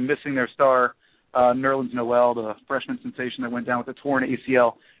obviously missing their star, Nerlens Noel, the freshman sensation that went down with a torn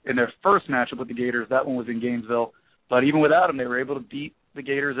ACL in their first matchup with the Gators. That one was in Gainesville. But even without him, they were able to beat the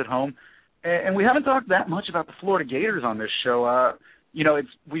Gators at home. And we haven't talked that much about the Florida Gators on this show.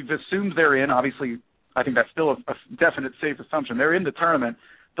 We've assumed they're in. Obviously, I think that's still a definite safe assumption. They're in the tournament,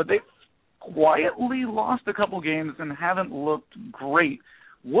 but they've quietly lost a couple games and haven't looked great.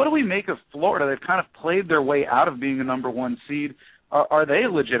 What do we make of Florida? They've kind of played their way out of being a number one seed. Are they a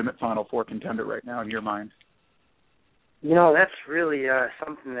legitimate Final Four contender right now in your mind? That's really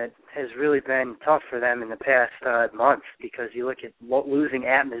something that has really been tough for them in the past month because you look at losing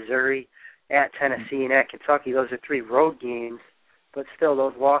at Missouri, at Tennessee, and at Kentucky. Those are 3 road games, but still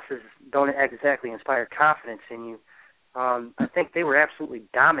those losses don't exactly inspire confidence in you. I think they were absolutely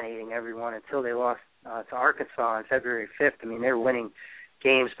dominating everyone until they lost to Arkansas on February 5th. I mean, they were winning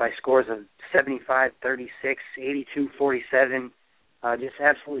games by scores of 75-36, 82-47, just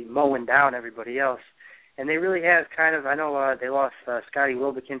absolutely mowing down everybody else. And they really have kind of, I know they lost Scotty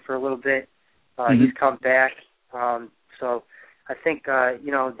Wilbekin for a little bit. He's come back. So I think,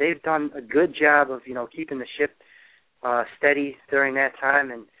 they've done a good job of, keeping the ship steady during that time.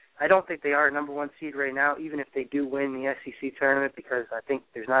 And I don't think they are a number one seed right now, even if they do win the SEC tournament, because I think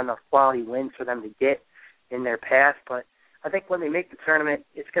there's not enough quality wins for them to get in their path. But I think when they make the tournament,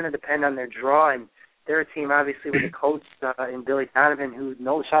 it's going to depend on their draw, and they're a team, obviously, with a coach in Billy Donovan who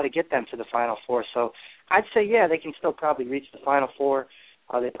knows how to get them to the Final Four. So I'd say, yeah, they can still probably reach the Final Four.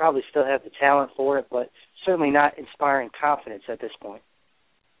 They probably still have the talent for it, but certainly not inspiring confidence at this point.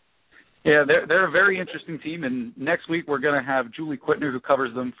 Yeah, they're a very interesting team, and next week we're going to have Julie Quittner, who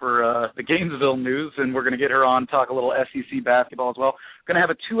covers them for the Gainesville News, and we're going to get her on, talk a little SEC basketball as well. We're going to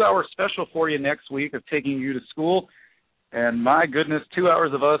have a 2-hour special for you next week of taking you to school. And my goodness, 2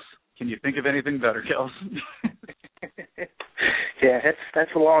 hours of us. Can you think of anything better, Kels? Yeah,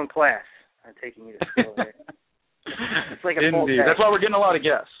 that's a long class. I'm taking you to school there. It's like a full day. That's why we're getting a lot of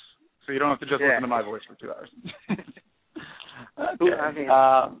guests, so you don't have to just listen to my voice for 2 hours. Okay.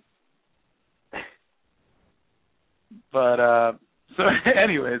 So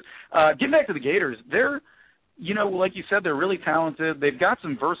anyways, getting back to the Gators, they're, like you said, they're really talented. They've got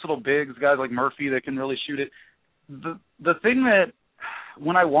some versatile bigs, guys like Murphy that can really shoot it. The thing that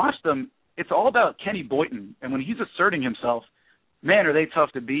when I watch them, it's all about Kenny Boynton, and when he's asserting himself, man, are they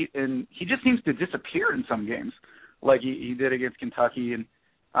tough to beat, and he just seems to disappear in some games, like he did against Kentucky, and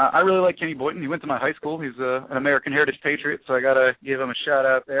I really like Kenny Boynton. He went to my high school. He's an American Heritage Patriot, so I got to give him a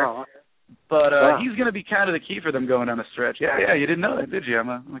shout-out there. Oh. But he's going to be kind of the key for them going down the stretch. Yeah, you didn't know that, did you? I'm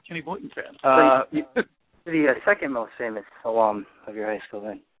a Kenny Boynton fan. the second most famous alum of your high school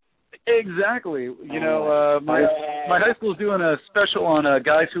then. Exactly. You know, my high school is doing a special on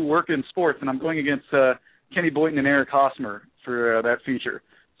guys who work in sports, and I'm going against Kenny Boynton and Eric Hosmer for that feature.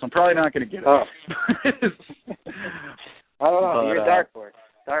 So I'm probably not going to get it. Oh. I don't know. You're a dark horse.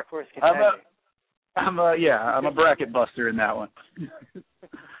 Dark horse contender. I'm a bracket buster in that one.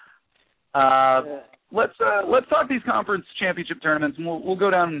 Let's talk these conference championship tournaments, and we'll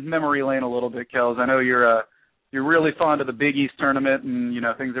go down memory lane a little bit, Kels. I know you're really fond of the Big East tournament, and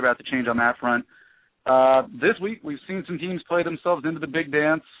things are about to change on that front. This week we've seen some teams play themselves into the big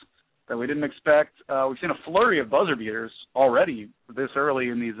dance that we didn't expect. We've seen a flurry of buzzer beaters already this early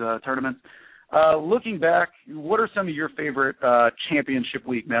in these tournaments. Looking back, what are some of your favorite championship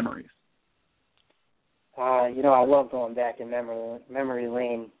week memories? I love going back in memory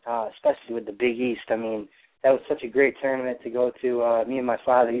lane, especially with the Big East. I mean, that was such a great tournament to go to. Me and my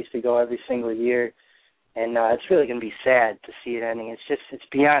father used to go every single year, and it's really going to be sad to see it ending. It's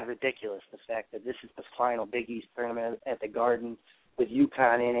beyond ridiculous, the fact that this is the final Big East tournament at the Garden with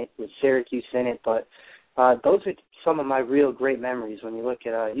UConn in it, with Syracuse in it. But those are some of my real great memories when you look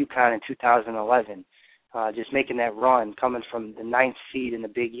at UConn in 2011, just making that run, coming from the 9th seed in the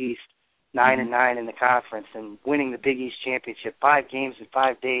Big East, 9-9 in the conference, and winning the Big East championship, 5 games in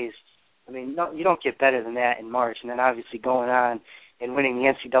 5 days. I mean, no, you don't get better than that in March. And then obviously going on and winning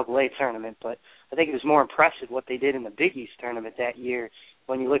the NCAA tournament. But I think it was more impressive what they did in the Big East tournament that year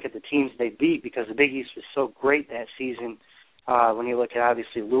when you look at the teams they beat, because the Big East was so great that season. When you look at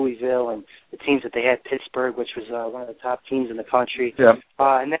obviously Louisville and the teams that they had, Pittsburgh, which was one of the top teams in the country. Yeah.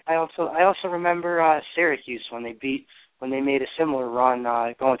 And then I also remember Syracuse when they made a similar run,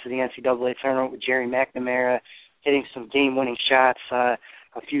 going to the NCAA tournament with Jerry McNamara, hitting some game-winning shots a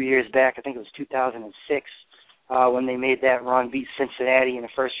few years back. I think it was 2006 when they made that run, beat Cincinnati in a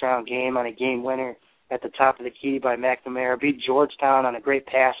first-round game on a game-winner at the top of the key by McNamara, beat Georgetown on a great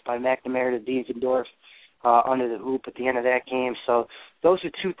pass by McNamara to Diefendorf under the hoop at the end of that game. So those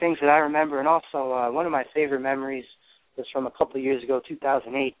are 2 things that I remember. And also one of my favorite memories was from a couple of years ago,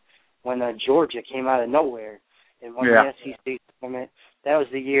 2008, when Georgia came out of nowhere and won the SEC tournament. That was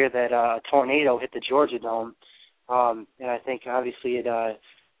the year that a tornado hit the Georgia Dome, and I think obviously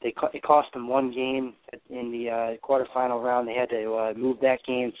it cost them 1 game in the quarterfinal round. They had to move that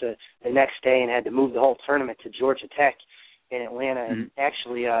game to the next day and had to move the whole tournament to Georgia Tech in Atlanta. And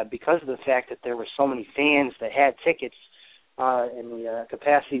actually, because of the fact that there were so many fans that had tickets and the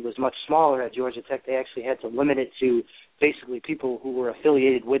capacity was much smaller at Georgia Tech, they actually had to limit it to basically people who were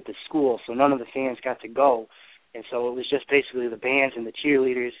affiliated with the school, so none of the fans got to go. And so it was just basically the bands and the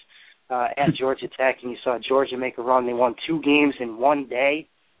cheerleaders at Georgia Tech, and you saw Georgia make a run. They won 2 games in 1 day.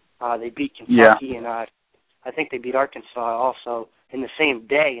 They beat Kentucky, and I think they beat Arkansas also in the same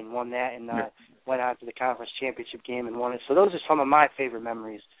day and won that, and went out to the conference championship game and won it. So those are some of my favorite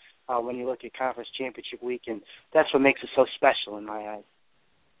memories when you look at conference championship week, and that's what makes it so special in my eyes.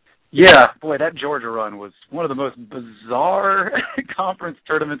 Yeah, boy, that Georgia run was one of the most bizarre conference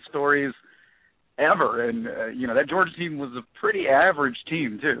tournament stories ever, and that Georgia team was a pretty average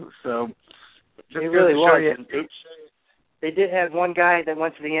team too. So it really was. They did have one guy that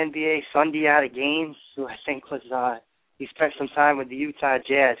went to the NBA, Sunday out of games, who I think was he spent some time with the Utah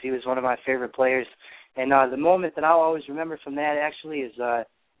Jazz. He was one of my favorite players, and the moment that I'll always remember from that actually is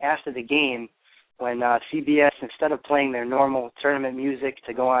after the game when CBS, instead of playing their normal tournament music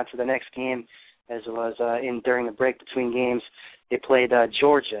to go on to the next game, as it was during the break between games, they played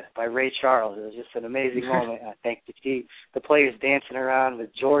Georgia by Ray Charles. It was just an amazing moment, I think, to see the players dancing around with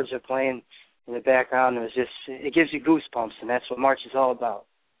Georgia playing in the background. It gives you goosebumps, and that's what March is all about.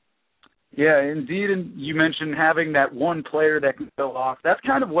 Yeah, indeed. And you mentioned having that one player that can go off. That's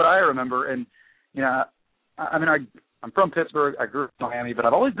kind of what I remember. And, I'm from Pittsburgh. I grew up in Miami, but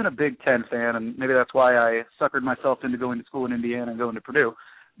I've always been a Big Ten fan, and maybe that's why I suckered myself into going to school in Indiana and going to Purdue.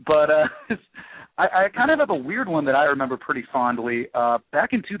 But I kind of have a weird one that I remember pretty fondly.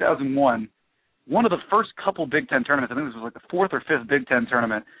 Back in 2001, one of the first couple Big Ten tournaments, I think this was like the 4th or 5th Big Ten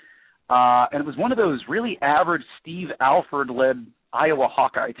tournament, and it was one of those really average Steve Alford-led Iowa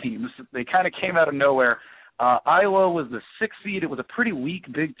Hawkeye teams. They kind of came out of nowhere. Iowa was the 6th seed. It was a pretty weak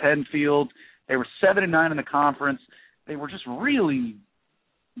Big Ten field. They were 7-9 in the conference. They were just really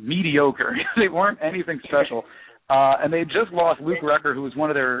mediocre. They weren't anything special. And they had just lost Luke Recker, who was one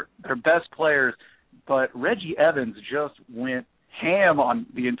of their best players. But Reggie Evans just went ham on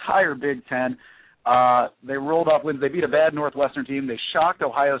the entire Big Ten. They rolled off wins. They beat a bad Northwestern team. They shocked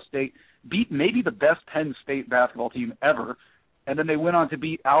Ohio State, beat maybe the best Penn State basketball team ever. And then they went on to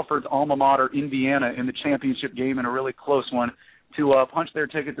beat Alfred's alma mater, Indiana, in the championship game in a really close one to punch their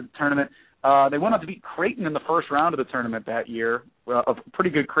ticket to the tournament. They went on to beat Creighton in the first round of the tournament that year, a pretty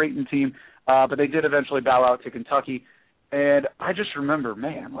good Creighton team, but they did eventually bow out to Kentucky. And I just remember,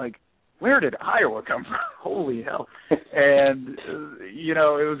 man, like, where did Iowa come from? Holy hell. And, it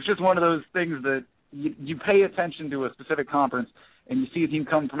was just one of those things that you pay attention to a specific conference and you see a team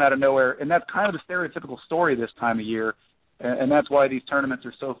come from out of nowhere, and that's kind of the stereotypical story this time of year, and that's why these tournaments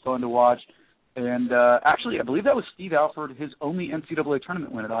are so fun to watch. And actually, I believe that was Steve Alford, his only NCAA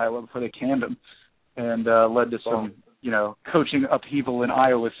tournament win at Iowa before they canned him, and led to some, coaching upheaval in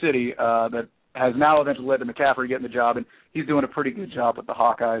Iowa City that has now eventually led to McCaffrey getting the job, and he's doing a pretty good job with the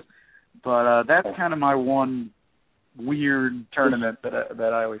Hawkeyes. But that's kind of my one weird tournament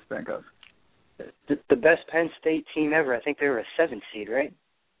that I always think of. The best Penn State team ever. I think they were a 7 seed, right?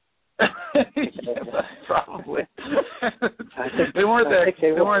 Yeah, probably. They weren't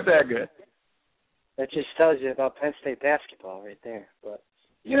that good. That just tells you about Penn State basketball right there. But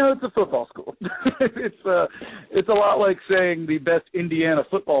it's a football school. It's a lot like saying the best Indiana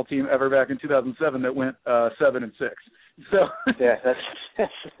football team ever back in 2007 that went 7-6. So yeah,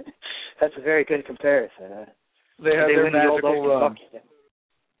 that's a very good comparison. They have their magical run.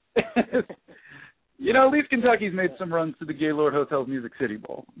 At least Kentucky's made some runs to the Gaylord Hotel's Music City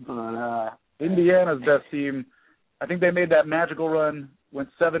Bowl. But Indiana's best team, I think they made that magical run, went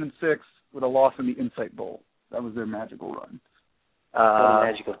 7-6 with a loss in the Insight Bowl. That was their magical run.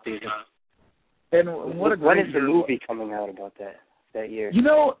 Magical season. And what is the movie coming out about that year?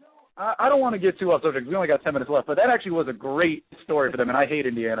 I don't want to get too off subject. We only got 10 minutes left, but that actually was a great story for them, and I hate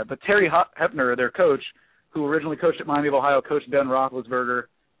Indiana. But Terry Hepner, their coach, who originally coached at Miami of Ohio, coached Ben Roethlisberger,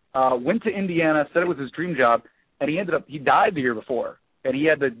 went to Indiana, said it was his dream job, and he died the year before. And he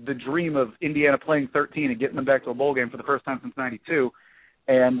had the dream of Indiana playing 13 and getting them back to a bowl game for the first time since 92.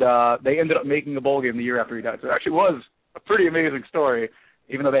 And they ended up making a bowl game the year after he died. So it actually was a pretty amazing story,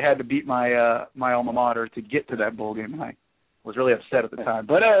 even though they had to beat my alma mater to get to that bowl game. And I was really upset at the time.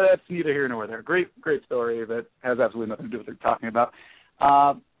 But that's neither here nor there. Great story that has absolutely nothing to do with what they're talking about.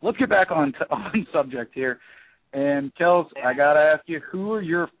 Let's get back on subject here. And, Kels, I got to ask you, who are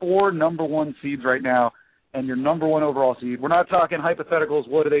your 4 number 1 seeds right now and your number 1 overall seed? We're not talking hypotheticals.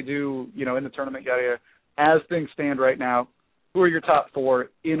 What do they do, in the tournament? As things stand right now, who are your top 4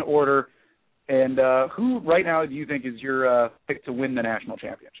 in order? And who right now do you think is your pick to win the national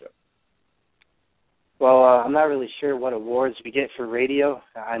championship? Well, I'm not really sure what awards we get for radio.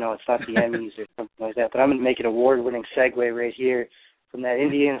 I know it's not the Emmys or something like that, but I'm going to make an award-winning segue right here from that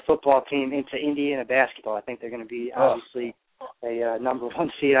Indiana football team into Indiana basketball. I think they're going to be obviously a number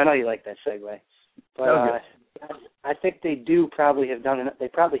 1 seed. I know you like that segue, but I think they probably have done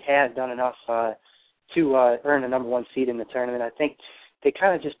enough to earn a number 1 seed in the tournament. I think they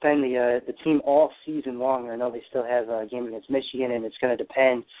kind of just been the team all season long. I know they still have a game against Michigan, and it's going to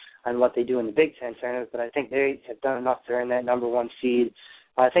depend on what they do in the Big Ten tournament, but I think they have done enough to earn that number 1 seed.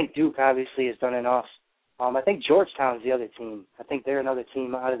 I think Duke obviously has done enough. I think Georgetown's the other team. I think they're another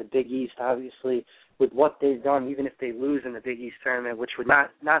team out of the Big East, obviously, with what they've done, even if they lose in the Big East tournament, which would not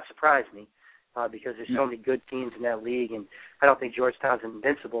surprise me because there's so many good teams in that league, and I don't think Georgetown's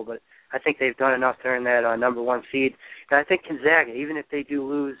invincible, but I think they've done enough to earn that number 1 seed. And I think Gonzaga, even if they do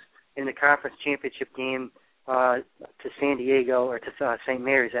lose in the conference championship game to San Diego, or to St.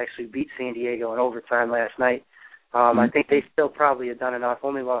 Mary's, actually beat San Diego in overtime last night, I think they still probably have done enough.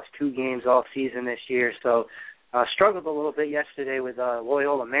 Only lost 2 games all season this year, so struggled a little bit yesterday with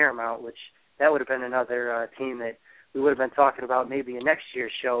Loyola Marymount, which that would have been another team that we would have been talking about maybe in next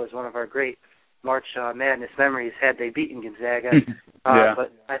year's show as one of our great March Madness memories had they beaten Gonzaga.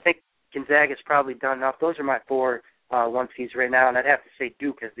 But I think Gonzaga's probably done enough. Those are my 4 1 seeds right now, and I'd have to say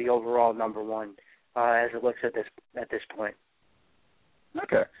Duke is the overall number 1 as it looks at this point.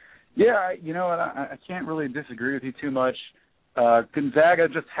 Okay. Yeah, I can't really disagree with you too much. Gonzaga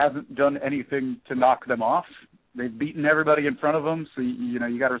just hasn't done anything to knock them off. They've beaten everybody in front of them, so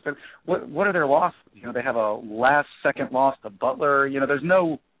you got to respect. What are their losses? They have a last-second loss to Butler. There's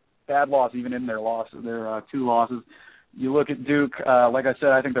no bad loss even in their losses. Their 2 losses. You look at Duke. Like I said,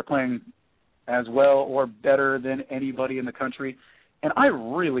 I think they're playing as well or better than anybody in the country. And I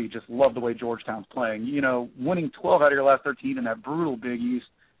really just love the way Georgetown's playing. Winning 12 out of your last 13 in that brutal Big East.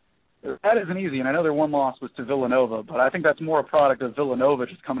 That isn't easy, and I know their 1 loss was to Villanova, but I think that's more a product of Villanova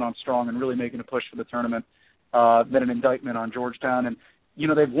just coming on strong and really making a push for the tournament than an indictment on Georgetown. And,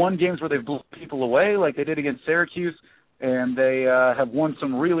 they've won games where they've blew people away like they did against Syracuse, and they have won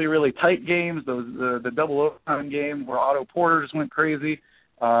some really, really tight games, the double overtime game where Otto Porter just went crazy,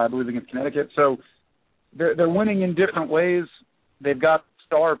 I believe against Connecticut. So they're winning in different ways. They've got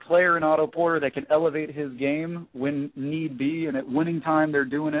star player in Otto Porter that can elevate his game when need be, and at winning time they're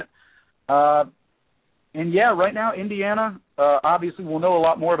doing it. And, yeah, right now, Indiana, obviously we'll know a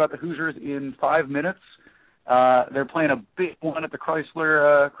lot more about the Hoosiers in 5 minutes. They're playing a big one at the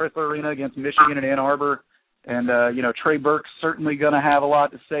Chrysler Arena against Michigan and Ann Arbor. And, Trey Burke's certainly going to have a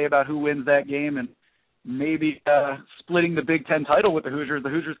lot to say about who wins that game and maybe splitting the Big Ten title with the Hoosiers. The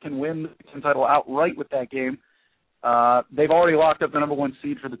Hoosiers can win the Big Ten title outright with that game. They've already locked up the number 1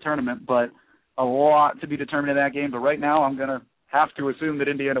 seed for the tournament, but a lot to be determined in that game. But right now I'm going to have to assume that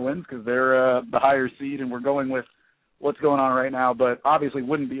Indiana wins because they're the higher seed, and we're going with what's going on right now. But obviously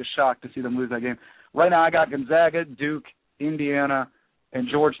wouldn't be a shock to see them lose that game. Right now I got Gonzaga, Duke, Indiana, and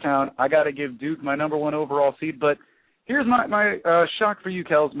Georgetown. I got to give Duke my number 1 overall seed. But here's my shock for you,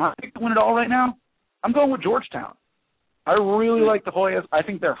 Kels. My pick to win it all right now, I'm going with Georgetown. I really like the Hoyas. I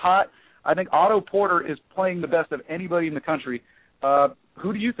think they're hot. I think Otto Porter is playing the best of anybody in the country.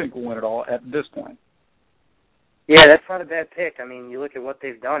 Who do you think will win it all at this point? Yeah, that's not a bad pick. I mean, you look at what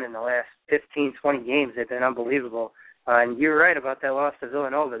they've done in the last 15, 20 games. They've been unbelievable. And you're right about that loss to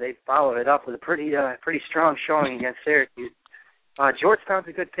Villanova. They followed it up with a pretty strong showing against Syracuse. Georgetown's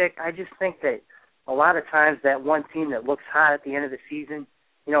a good pick. I just think that a lot of times that one team that looks hot at the end of the season,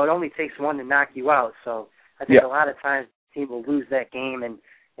 it only takes one to knock you out. So I think a lot of times the team will lose that game, and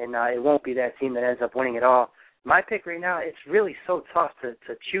it won't be that team that ends up winning it all. My pick right now, it's really so tough to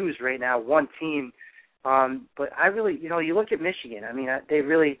choose right now one team. But I really, you look at Michigan. I mean, they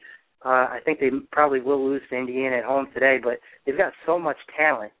really, I think they probably will lose to Indiana at home today, but they've got so much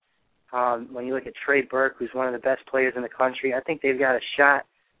talent. When you look at Trey Burke, who's one of the best players in the country, I think they've got a shot.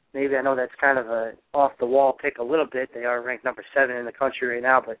 Maybe I know that's kind of a off-the-wall pick a little bit. They are ranked number 7 in the country right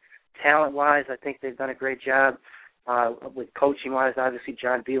now, but talent-wise, I think they've done a great job. With coaching-wise, obviously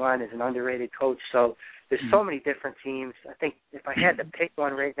John Beilein is an underrated coach, so there's so many different teams. I think if I had to pick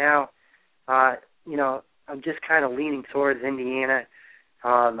one right now, I'm just kind of leaning towards Indiana.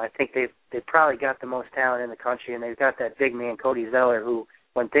 I think they've probably got the most talent in the country, and they've got that big man, Cody Zeller, who,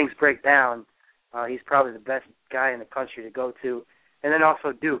 when things break down, he's probably the best guy in the country to go to. And then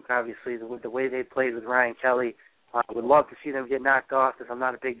also Duke, obviously, the way they played with Ryan Kelly. I would love to see them get knocked off because I'm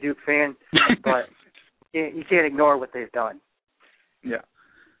not a big Duke fan, but you can't ignore what they've done. Yeah.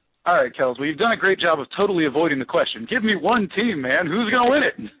 All right, Kels, well, you've done a great job of totally avoiding the question. Give me one team, man. Who's going to win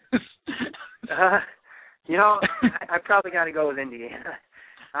it? I probably got to go with Indiana.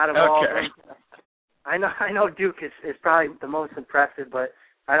 Out of all of them, I know Duke is probably the most impressive, but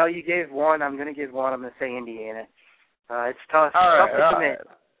I know you gave one. I'm going to give one. I'm going to say Indiana. It's tough. Tough to commit.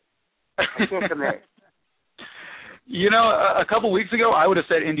 I can't commit. A couple weeks ago, I would have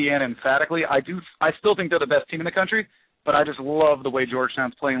said Indiana emphatically. I still think they're the best team in the country, but I just love the way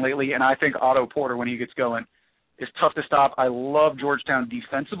Georgetown's playing lately, and I think Otto Porter, when he gets going, is tough to stop. I love Georgetown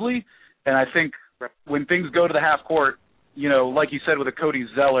defensively, and I think when things go to the half court, like you said with a Cody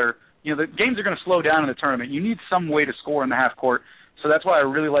Zeller, the games are going to slow down in the tournament. You need some way to score in the half court, so that's why I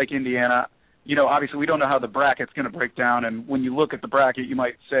really like Indiana. Obviously we don't know how the bracket's going to break down, and when you look at the bracket, you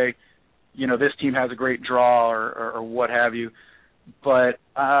might say, this team has a great draw or what have you. But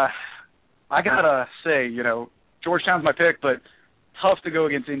I got to say, Georgetown's my pick, but tough to go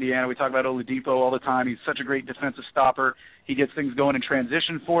against Indiana. We talk about Oladipo all the time. He's such a great defensive stopper. He gets things going in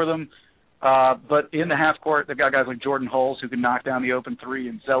transition for them. But in the half court, they've got guys like Jordan Hulse who can knock down the open three,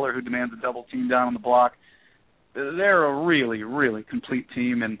 and Zeller who demands a double team down on the block. They're a really, really complete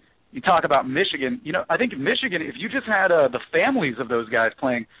team. And you talk about Michigan. I think Michigan, if you just had the families of those guys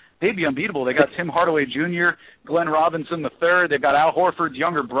playing, they'd be unbeatable. They got Tim Hardaway Jr., Glenn Robinson III. They've got Al Horford's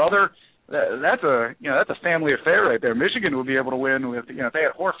younger brother. That's a family affair right there. Michigan would be able to win with, if they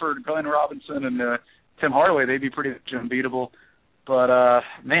had Horford, Glenn Robinson, and Tim Hardaway, they'd be pretty unbeatable. But,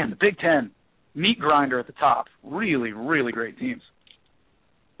 man, the Big Ten, meat grinder at the top. Really, really great teams.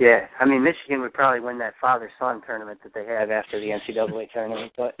 Yeah, I mean, Michigan would probably win that father-son tournament that they have after the NCAA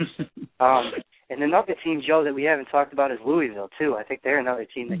tournament. But and another team, Joe, that we haven't talked about is Louisville, too. I think they're another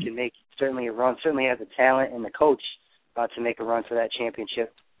team that can make certainly a run, certainly has the talent and the coach to make a run for that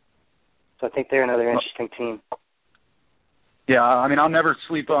championship. So I think they're another interesting team. Yeah, I mean, I'll never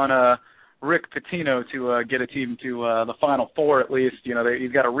sleep on Rick Pitino to get a team to the Final Four at least.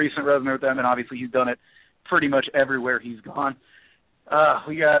 He's got a recent resume with them, and obviously he's done it pretty much everywhere he's gone.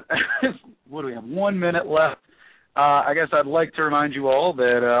 We got, what do we have, 1 minute left. I guess I'd like to remind you all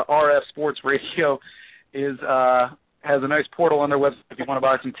that RF Sports Radio has a nice portal on their website. If you want to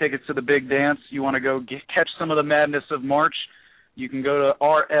buy some tickets to the big dance, you want to go catch some of the madness of March, you can go to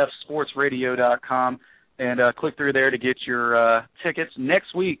rfsportsradio.com and click through there to get your tickets.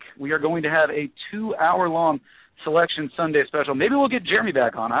 Next week, we are going to have a 2-hour-long Selection Sunday special. Maybe we'll get Jeremy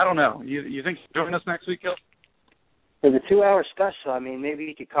back on. I don't know. You think he'll join us next week, Gil? For the 2-hour special, I mean, maybe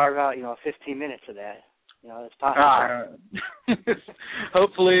you could carve out, 15 minutes of that. It's possible.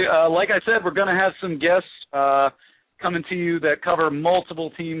 Hopefully, like I said, we're going to have some guests coming to you that cover multiple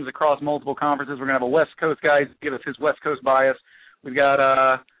teams across multiple conferences. We're going to have a West Coast guy give us his West Coast bias. We've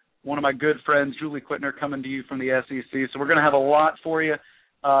got one of my good friends, Julie Quittner, coming to you from the SEC. So we're going to have a lot for you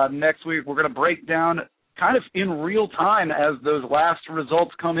next week. We're going to break down kind of in real time as those last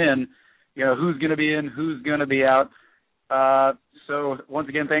results come in, who's going to be in, who's going to be out. So once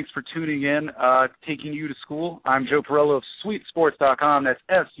again, thanks for tuning in, taking you to school. I'm Joe Parello of SuiteSports.com. That's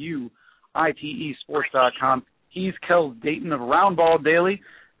SUITE Sports.com. He's Kel Dayton of Roundball Daily.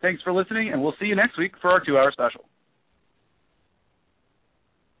 Thanks for listening, and we'll see you next week for our 2-hour special.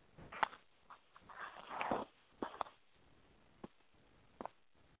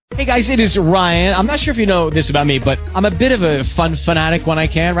 Hey guys, it is Ryan. I'm not sure if you know this about me, but I'm a bit of a fun fanatic when I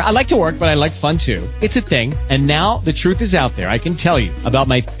can. I like to work, but I like fun too. It's a thing. And now the truth is out there. I can tell you about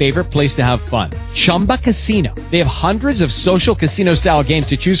my favorite place to have fun. Chumba Casino. They have hundreds of social casino style games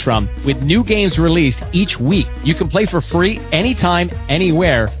to choose from with new games released each week. You can play for free anytime,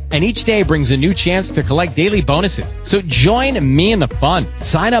 anywhere. And each day brings a new chance to collect daily bonuses. So join me in the fun.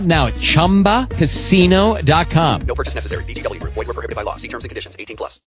 Sign up now at ChumbaCasino.com. No purchase necessary. VGW Group. Void where prohibited by law. See terms and conditions. 18+.